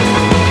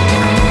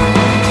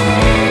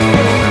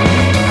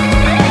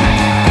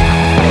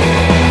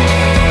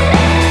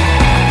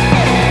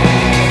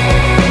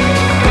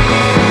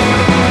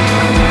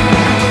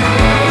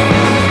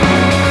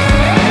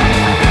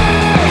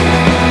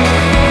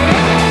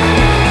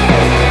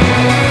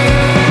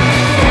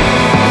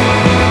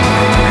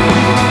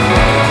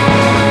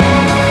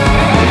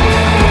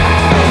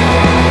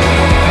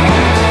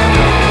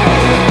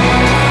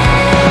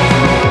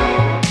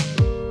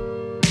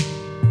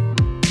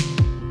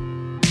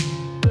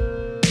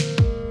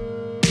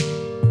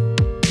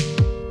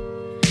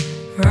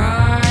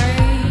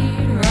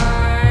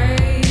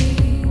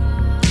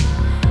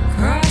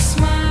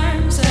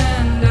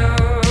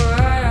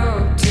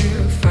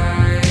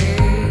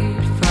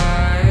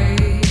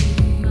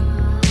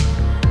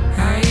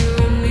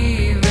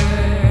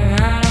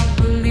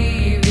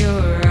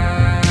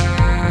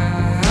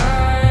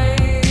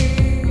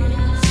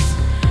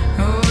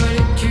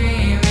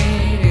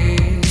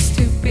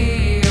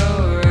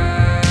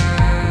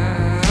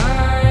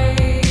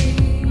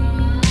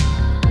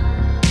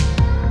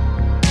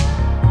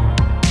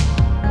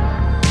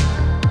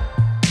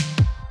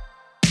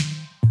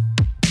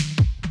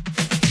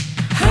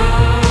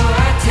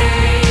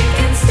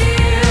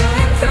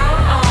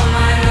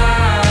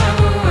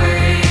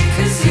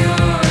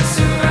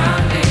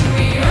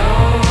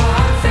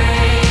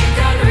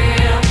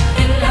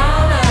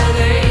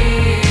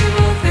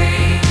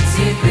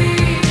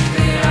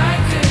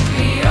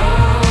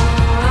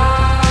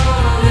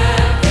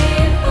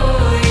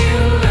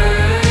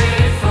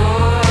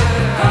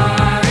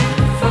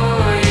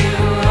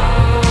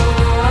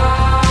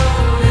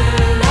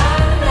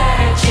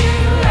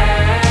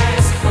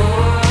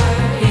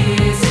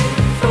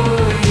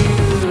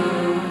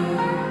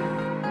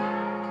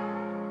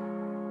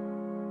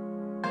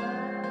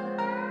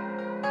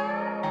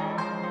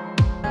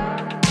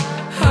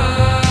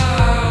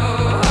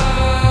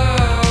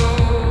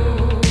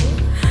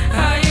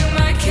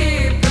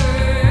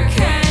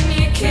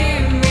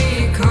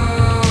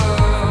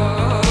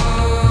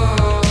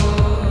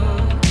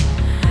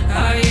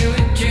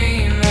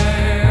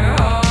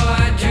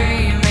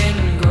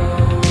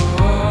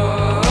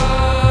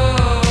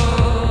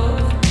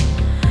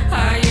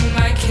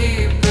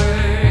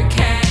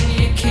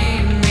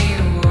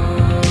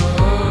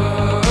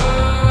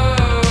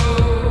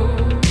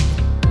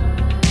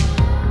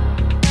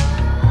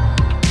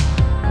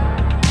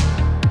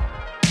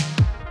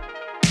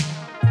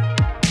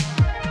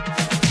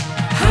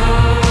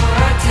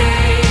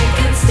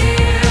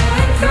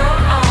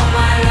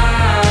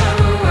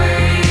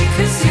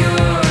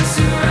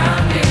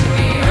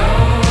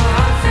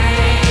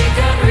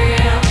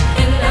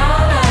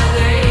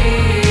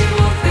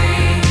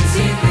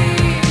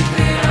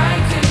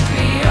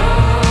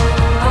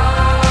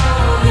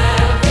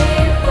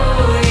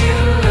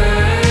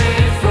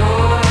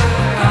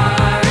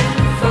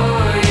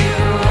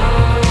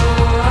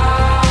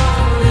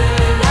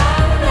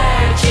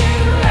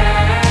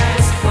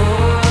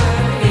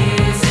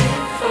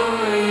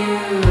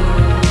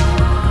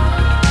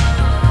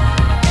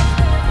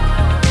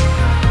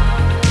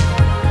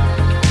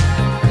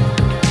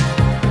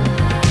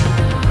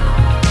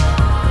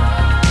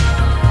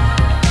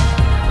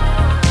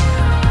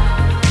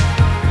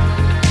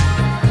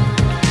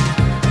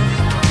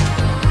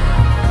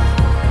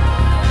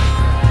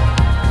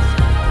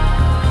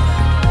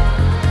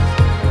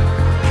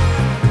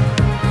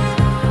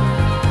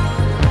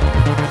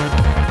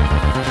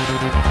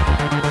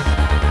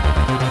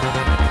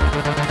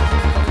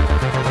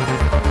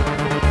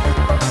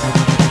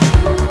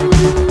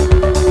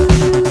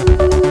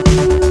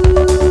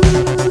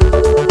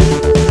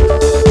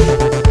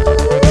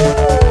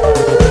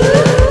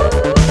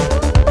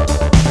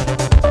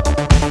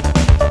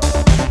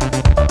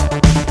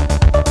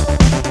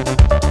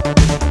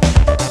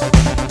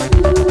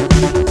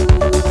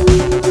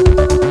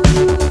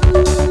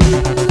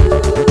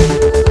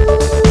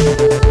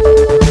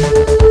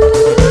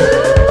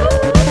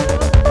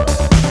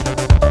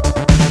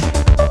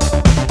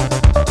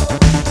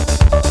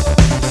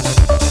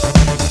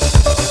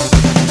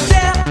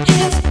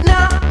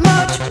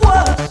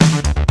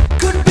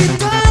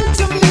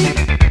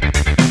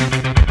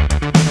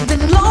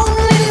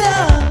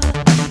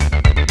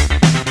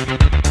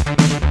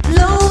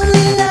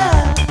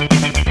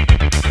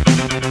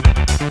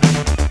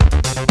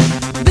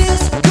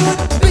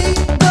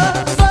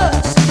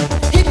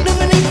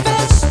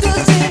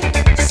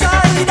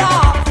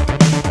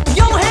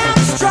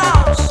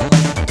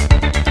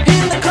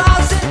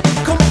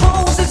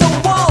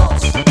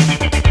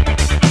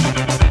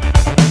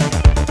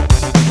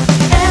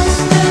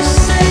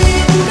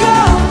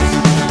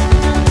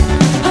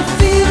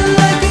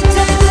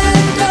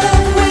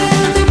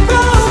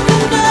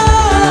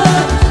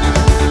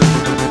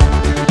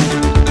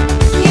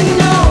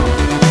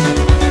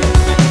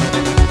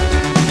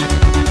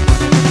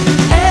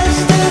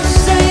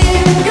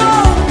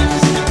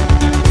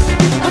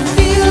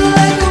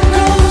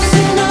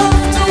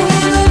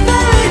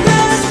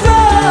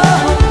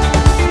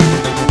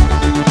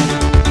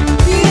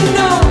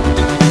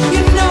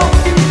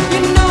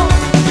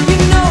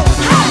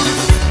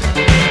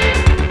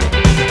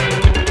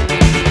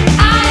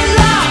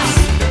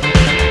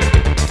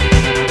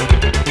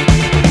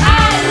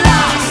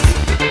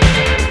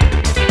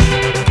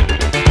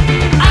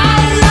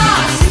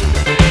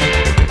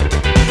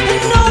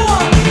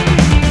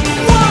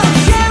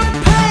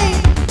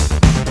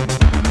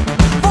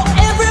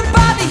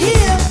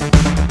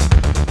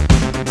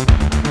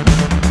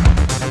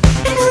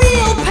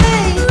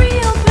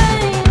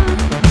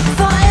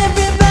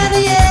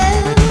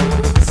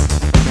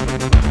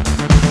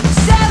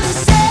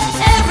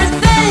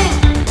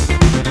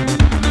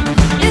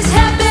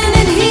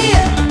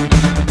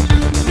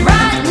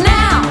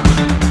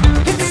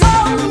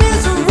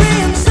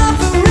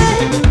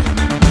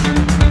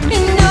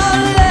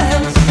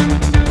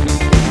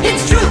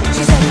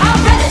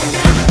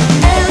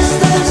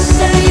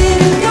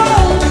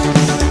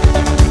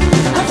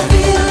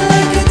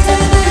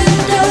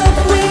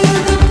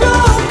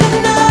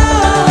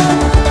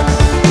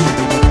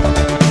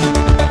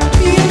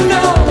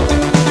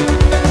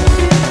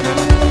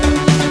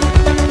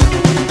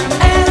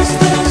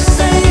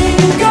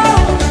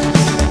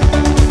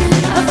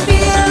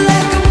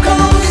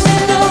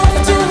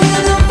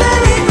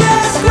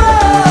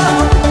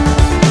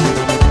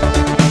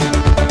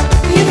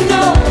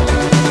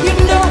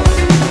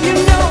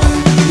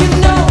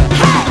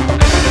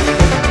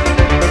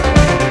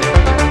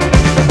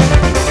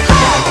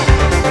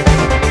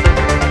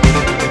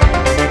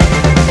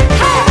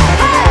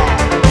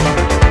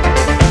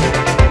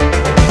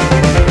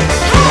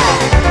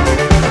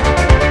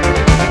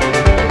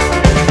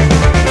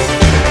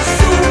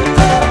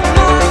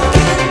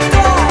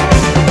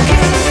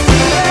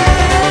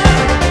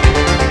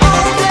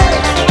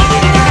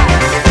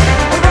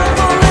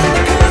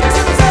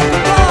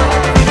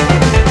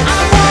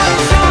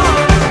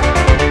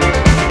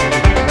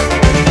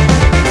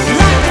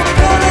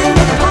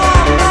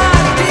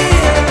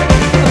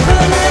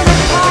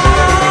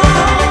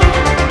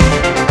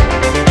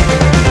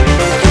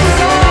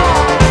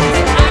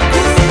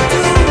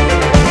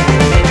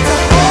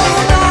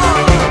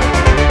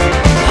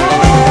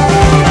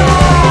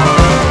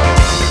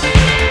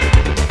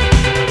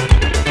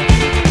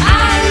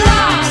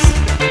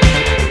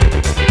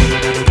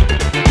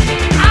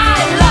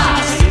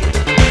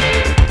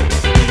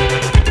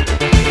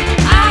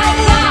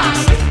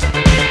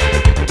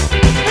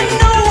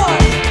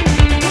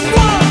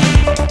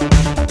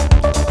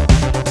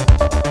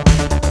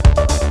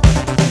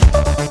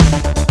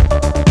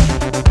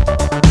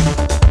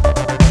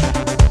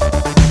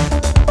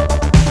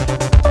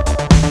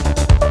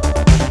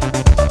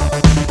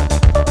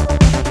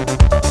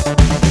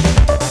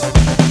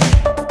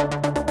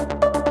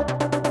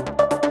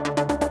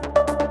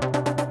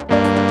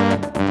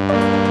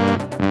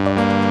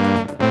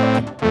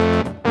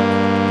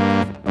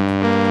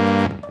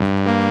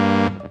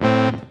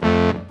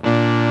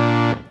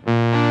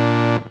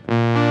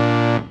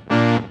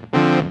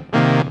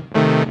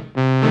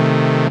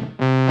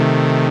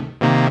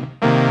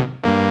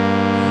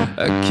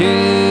 I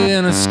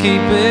can't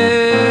escape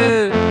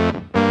it.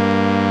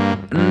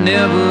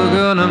 Never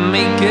gonna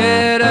make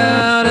it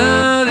out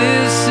of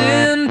this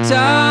in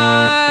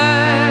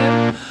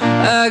time.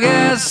 I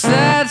guess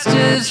that's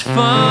just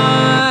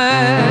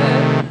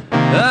fine.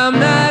 I'm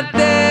not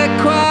there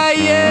quite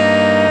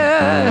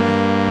yet.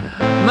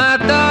 My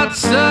thoughts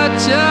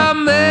such a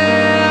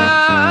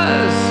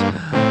mess.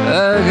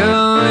 Like a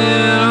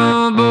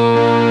little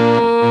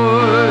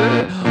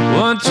boy,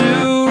 what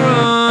you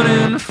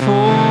running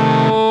for?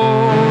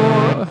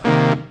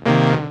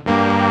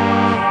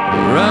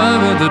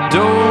 Arrive at the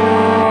door.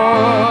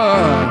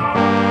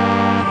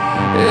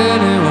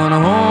 Anyone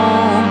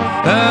home?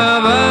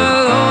 Have I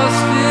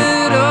lost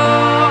it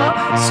all?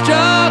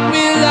 Struck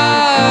me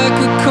like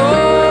a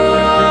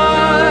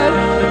chord.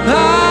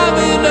 I'm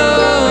an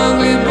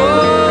ugly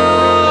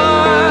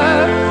boy,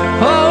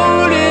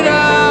 holding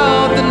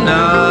out the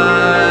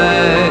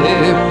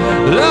knife.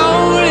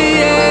 Lonely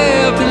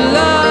after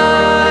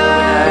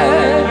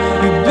life,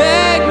 you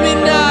beg me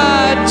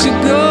not to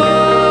go.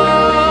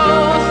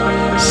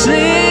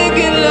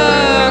 Sinking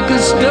like a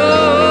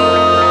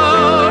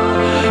stone,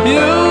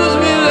 use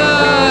me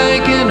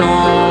like an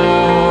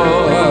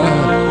oar.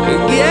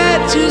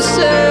 Get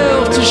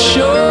yourself to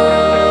shore.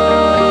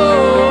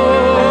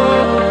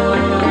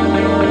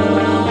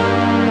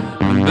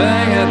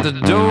 Bang at the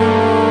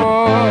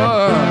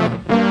door.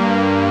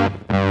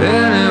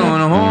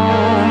 Anyone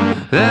home?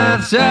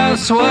 That's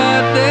just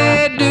what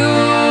they do.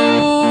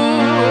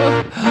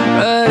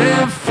 Right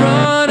in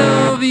front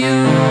of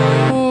you,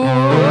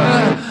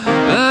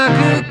 like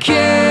a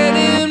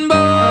cannonball,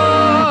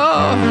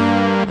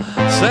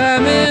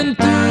 slamming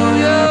through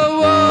your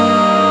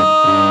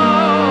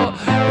wall.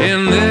 In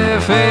their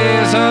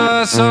face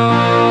I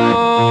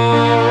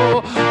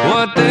saw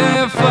what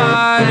they're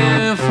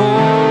fighting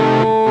for.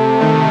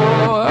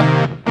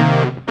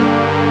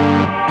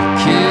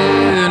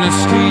 Can't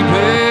escape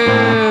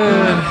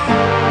it.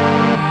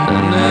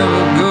 I'm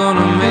never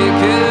gonna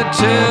make it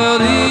till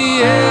the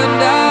end,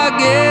 I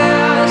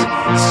guess.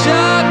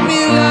 Struck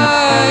me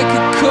like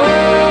a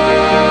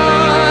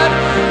chord.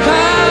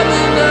 I'm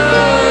an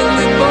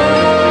ugly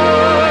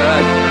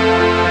boy,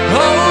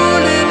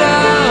 holding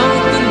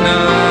out the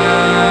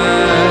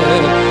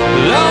knife.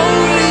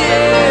 Lonely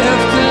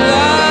after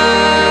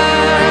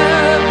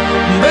life,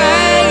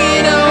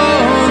 banging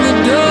on the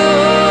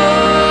door.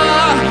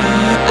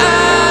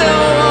 I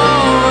don't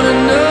wanna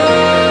know.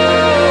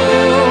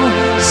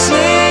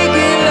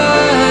 Sinking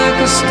like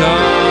a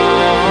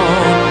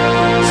stone,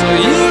 so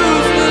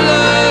use me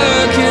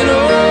like an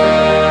oar.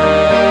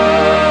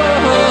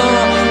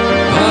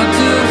 But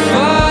to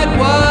fight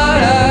what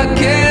I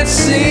can't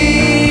see,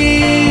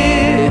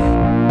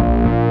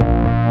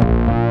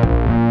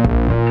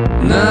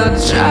 not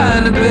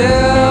trying to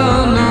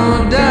build no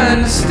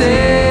dynasty.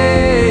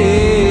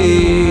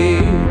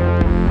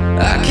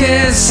 I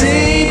can't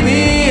see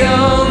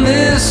beyond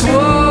this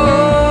wall.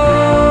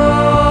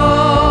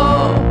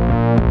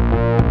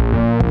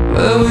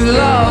 But we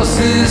lost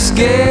this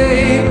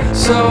game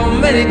so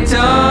many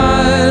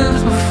times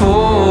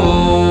before.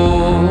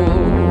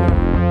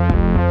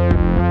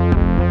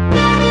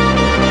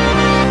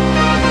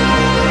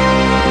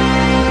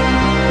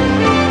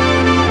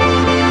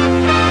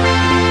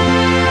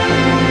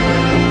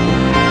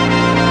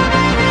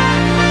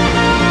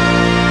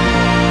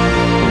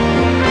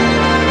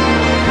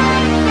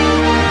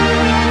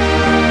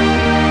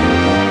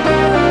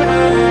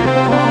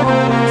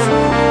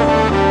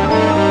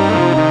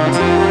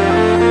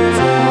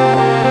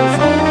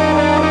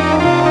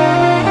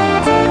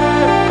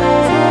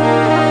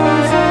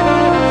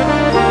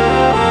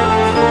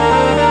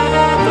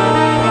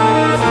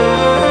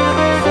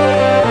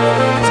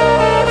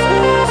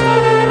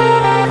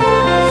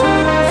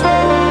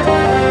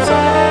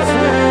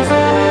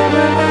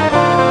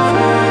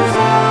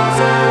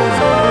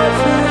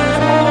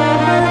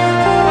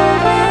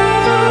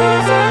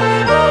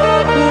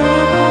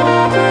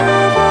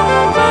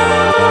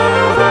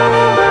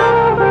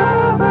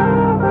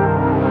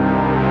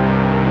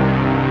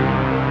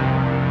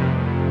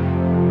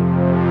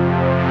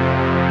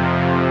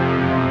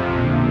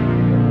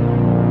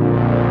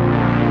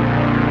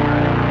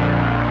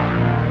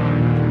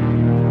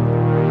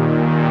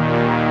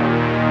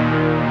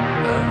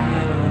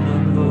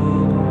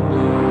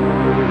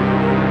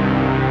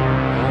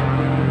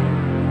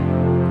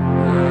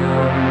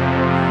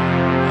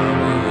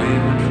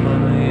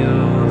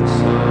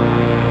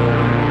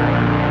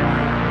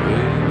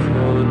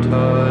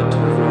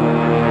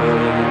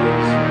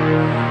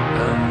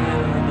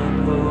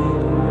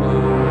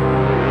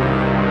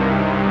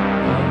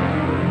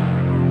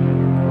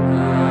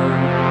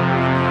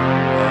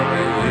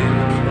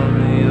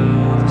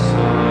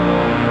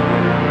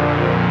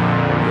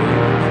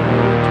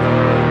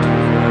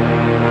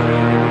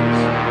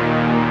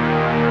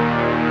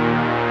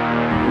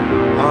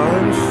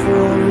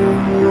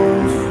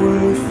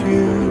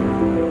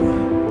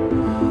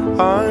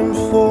 I'm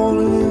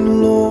falling in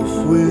love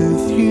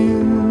with you.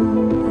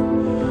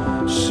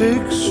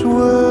 6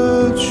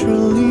 words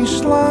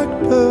released like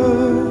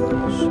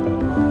birds,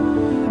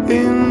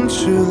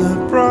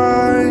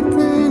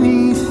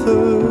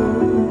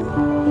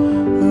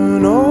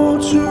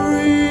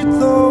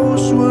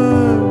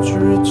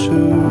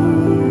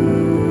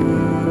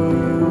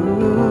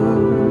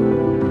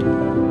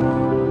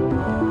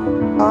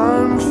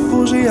 I'm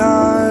fuzzy,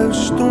 I've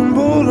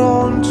stumbled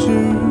onto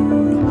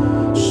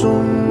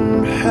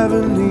some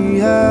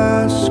heavenly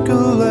escalator.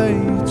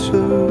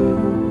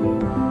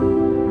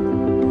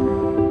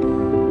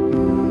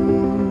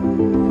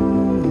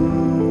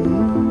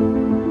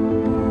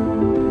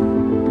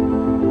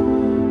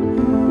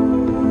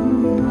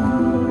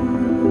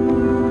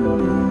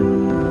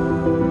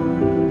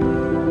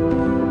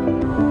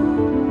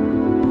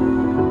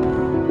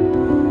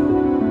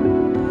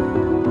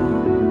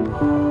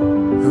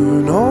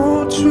 Who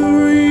know to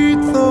read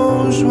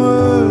those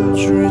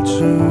words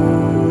written?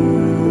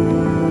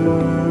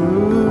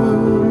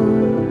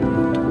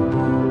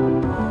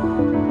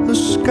 The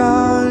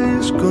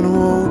sky's gonna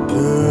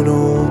open,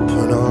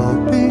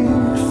 I'll be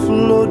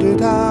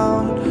flooded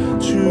out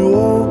to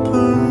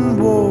open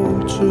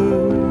water.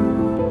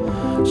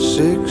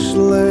 6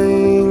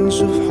 lanes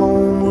of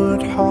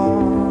homeward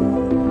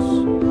hearts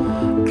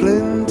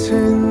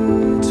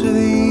glinting to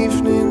the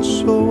evening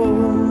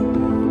sun.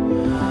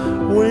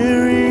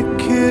 Weary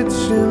kids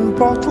in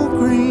bottle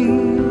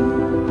green,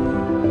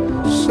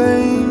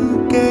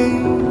 same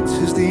gate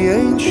as the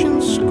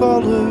ancient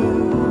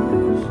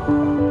scholars.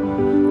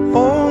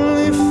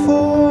 Only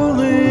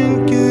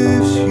falling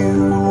gives you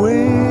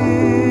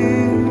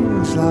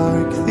wings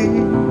like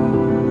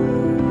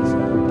these.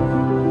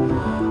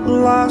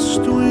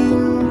 Last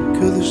wink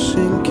of the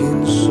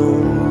sinking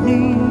sun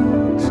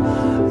means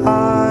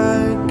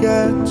I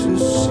get to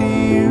see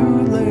you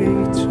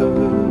later.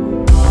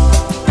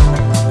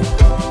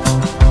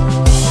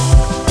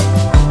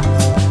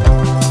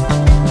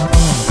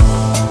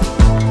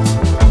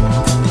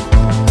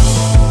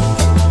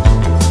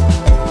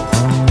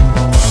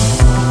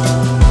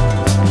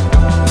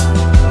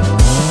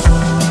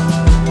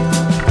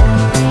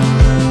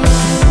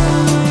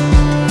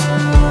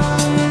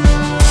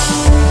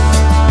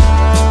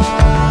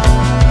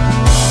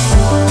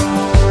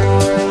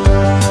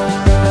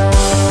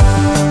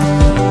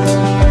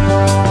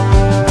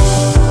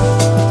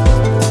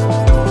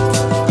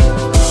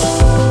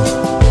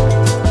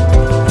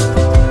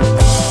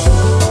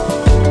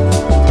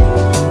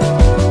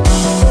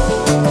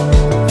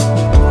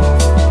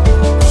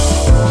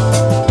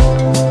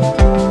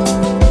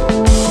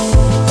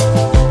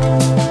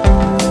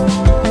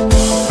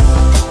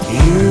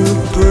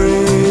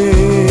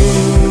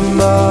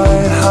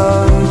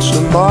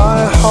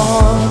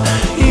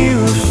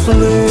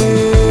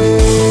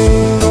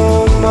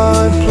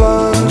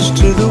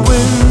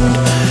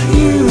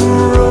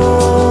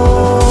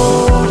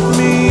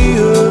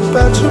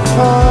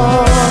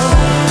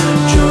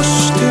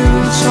 Just in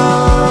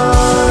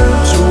time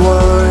to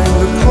wind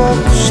the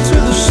clocks to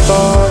the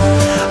start.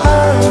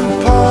 I'm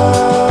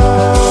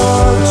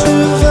part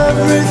of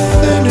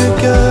everything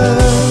again.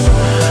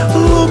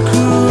 Look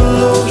who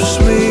loves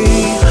me,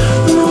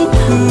 look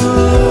who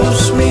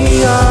loves me.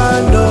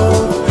 I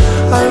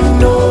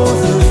know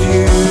the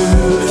view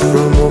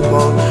from up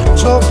on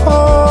top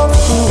of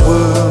the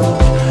world.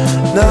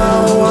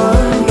 Now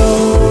I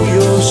know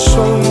your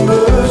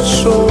songbird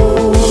soul.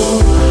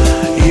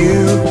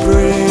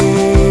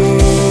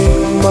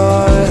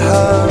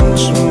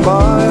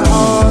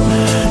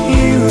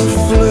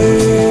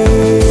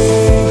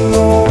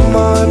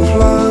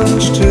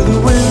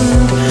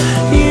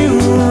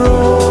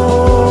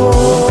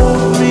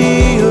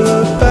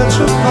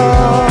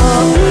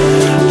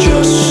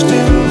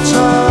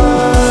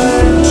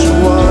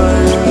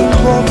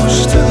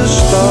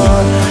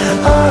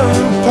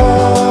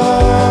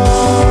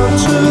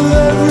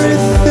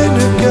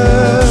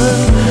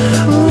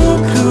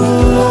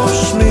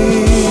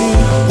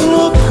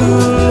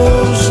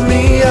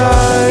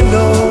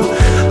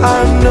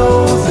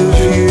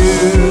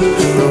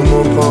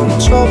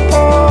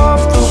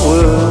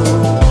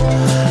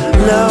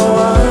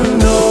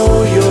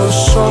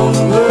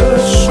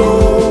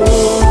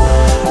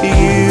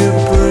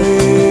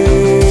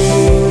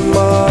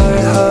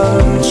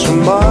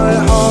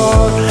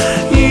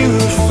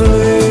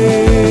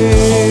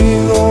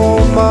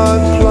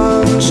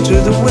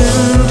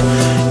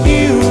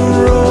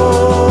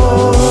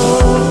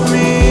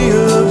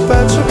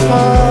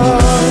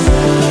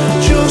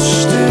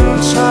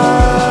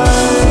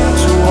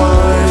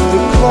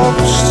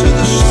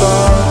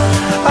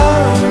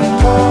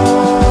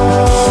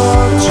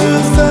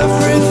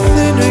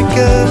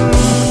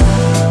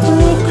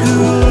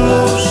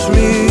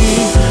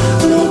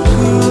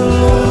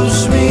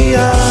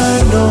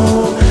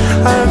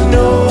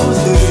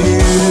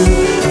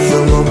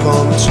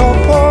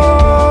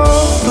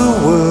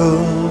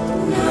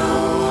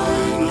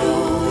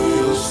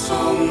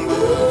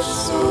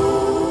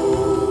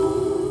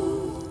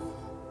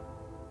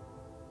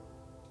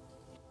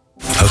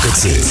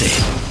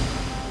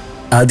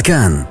 עד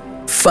כאן,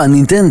 Fun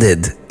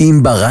Intended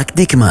עם ברק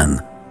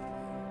דיקמן.